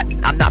 Oh, what?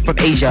 I'm not from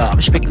Asia.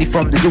 I'm strictly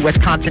from the US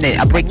continent.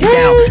 I break you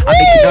down. I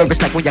make you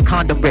nervous like when your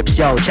condom rips.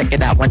 Yo, check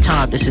it out one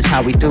time. This is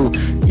how we do.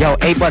 Yo,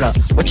 hey, brother,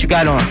 what you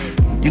got on?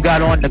 You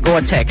got on the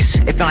Gore-Tex.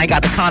 If I ain't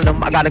got the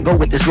condom, I gotta go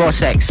with this raw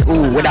sex.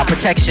 Ooh, without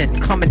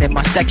protection, coming in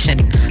my section.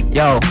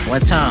 Yo,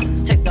 one time.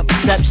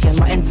 perception,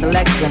 my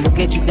intellection will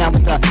get you down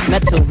with the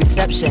mental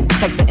reception.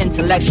 Check the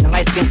intellection,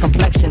 light skin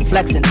complexion,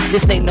 flexing.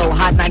 This ain't no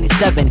hot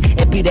 97,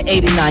 it be the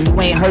 89.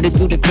 You ain't heard it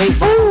through the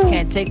grapevine.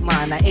 Can't take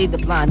mine, I aid the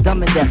blind,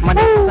 dumb and deaf. My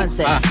name is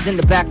Sunset, it's in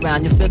the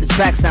background. You feel the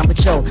track sound,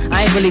 but yo,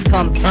 I ain't really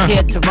come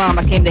scared to rhyme.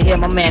 I came to hear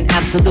my man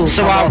Absolute.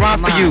 So I'll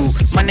rhyme for you.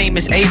 My name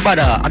is A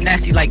Butter. I'm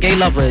nasty like gay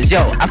lovers.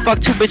 Yo, I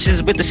fuck two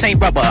bitches with the same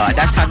rubber.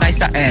 That's how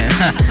nice I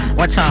am.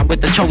 One time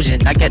with the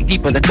Trojan, I get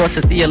deeper. The thoughts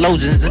of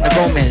theologians and the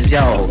Romans.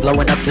 Yo,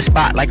 blowing up the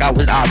spot like I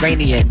was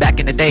Iranian. Back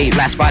in the day,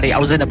 last Friday I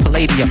was in a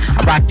Palladium.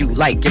 I rock you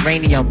like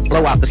uranium.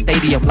 Blow out the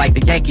stadium like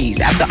the Yankees.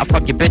 After I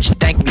fuck your bitch,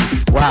 thank me.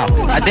 Wow,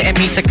 I didn't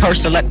mean to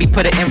curse, so let me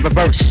put it in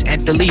reverse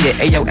and delete it.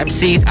 Ayo,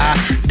 MCs,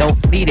 I don't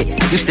need it.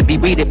 I used to be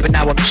weeded, but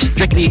now I'm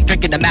strictly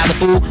drinking the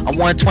Malibu on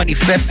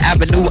 125th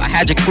Avenue. I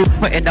had your crew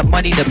putting up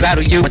money to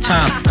battle you. One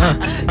time,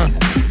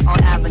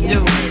 on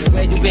Avenue.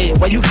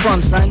 Where you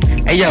from, son?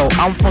 Hey yo,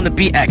 I'm from the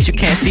BX, you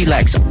can't see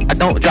Lex. I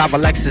don't drive a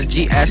Lexus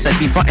GS. I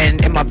be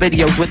frontin' in my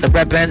videos with the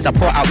red Benz. I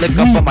pour out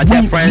liquor for my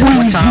dead friends.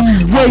 One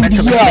time, my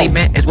mental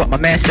statement is what my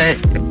man said.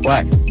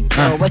 What?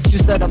 Yo, what you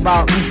said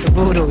about Mr.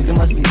 Voodoo, you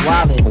must be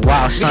wildin'.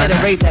 Wow, son. You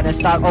gotta rate that and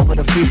start over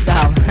the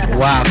freestyle.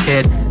 Wow,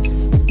 kid.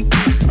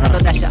 I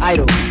thought that's your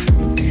idol.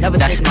 Never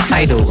that's my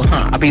idol,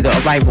 I be the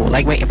arrival,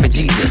 like waiting for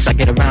Jesus. I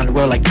get around the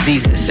world like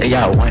Jesus. Say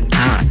yo, one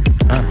time,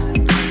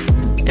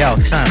 yo,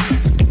 son.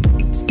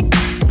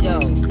 Yo,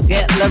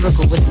 get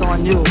lyrical, it's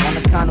on you. On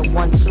the count of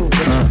 1, 2,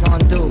 what you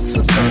gonna do?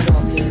 So set it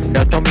off, kid.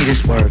 Yo, throw me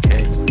this word,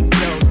 kid.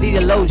 Yo,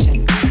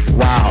 theologian.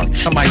 Wow,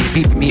 somebody's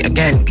beeping me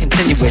again.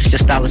 Continuous, your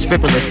style is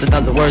frivolous. In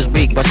other words,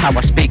 weak, but how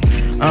I speak.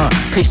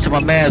 Peace to my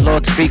man,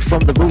 Lord, speak from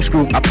the Roots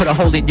Group. I put a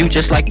hole in you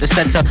just like the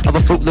center of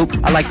a Fruit Loop.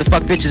 I like to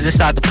fuck bitches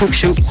inside the poop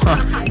chute.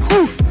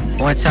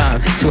 One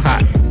time, it's too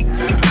hot.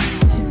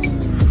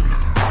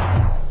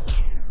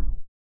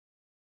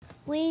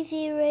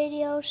 Weezy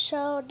Radio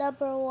Show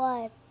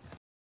 #1.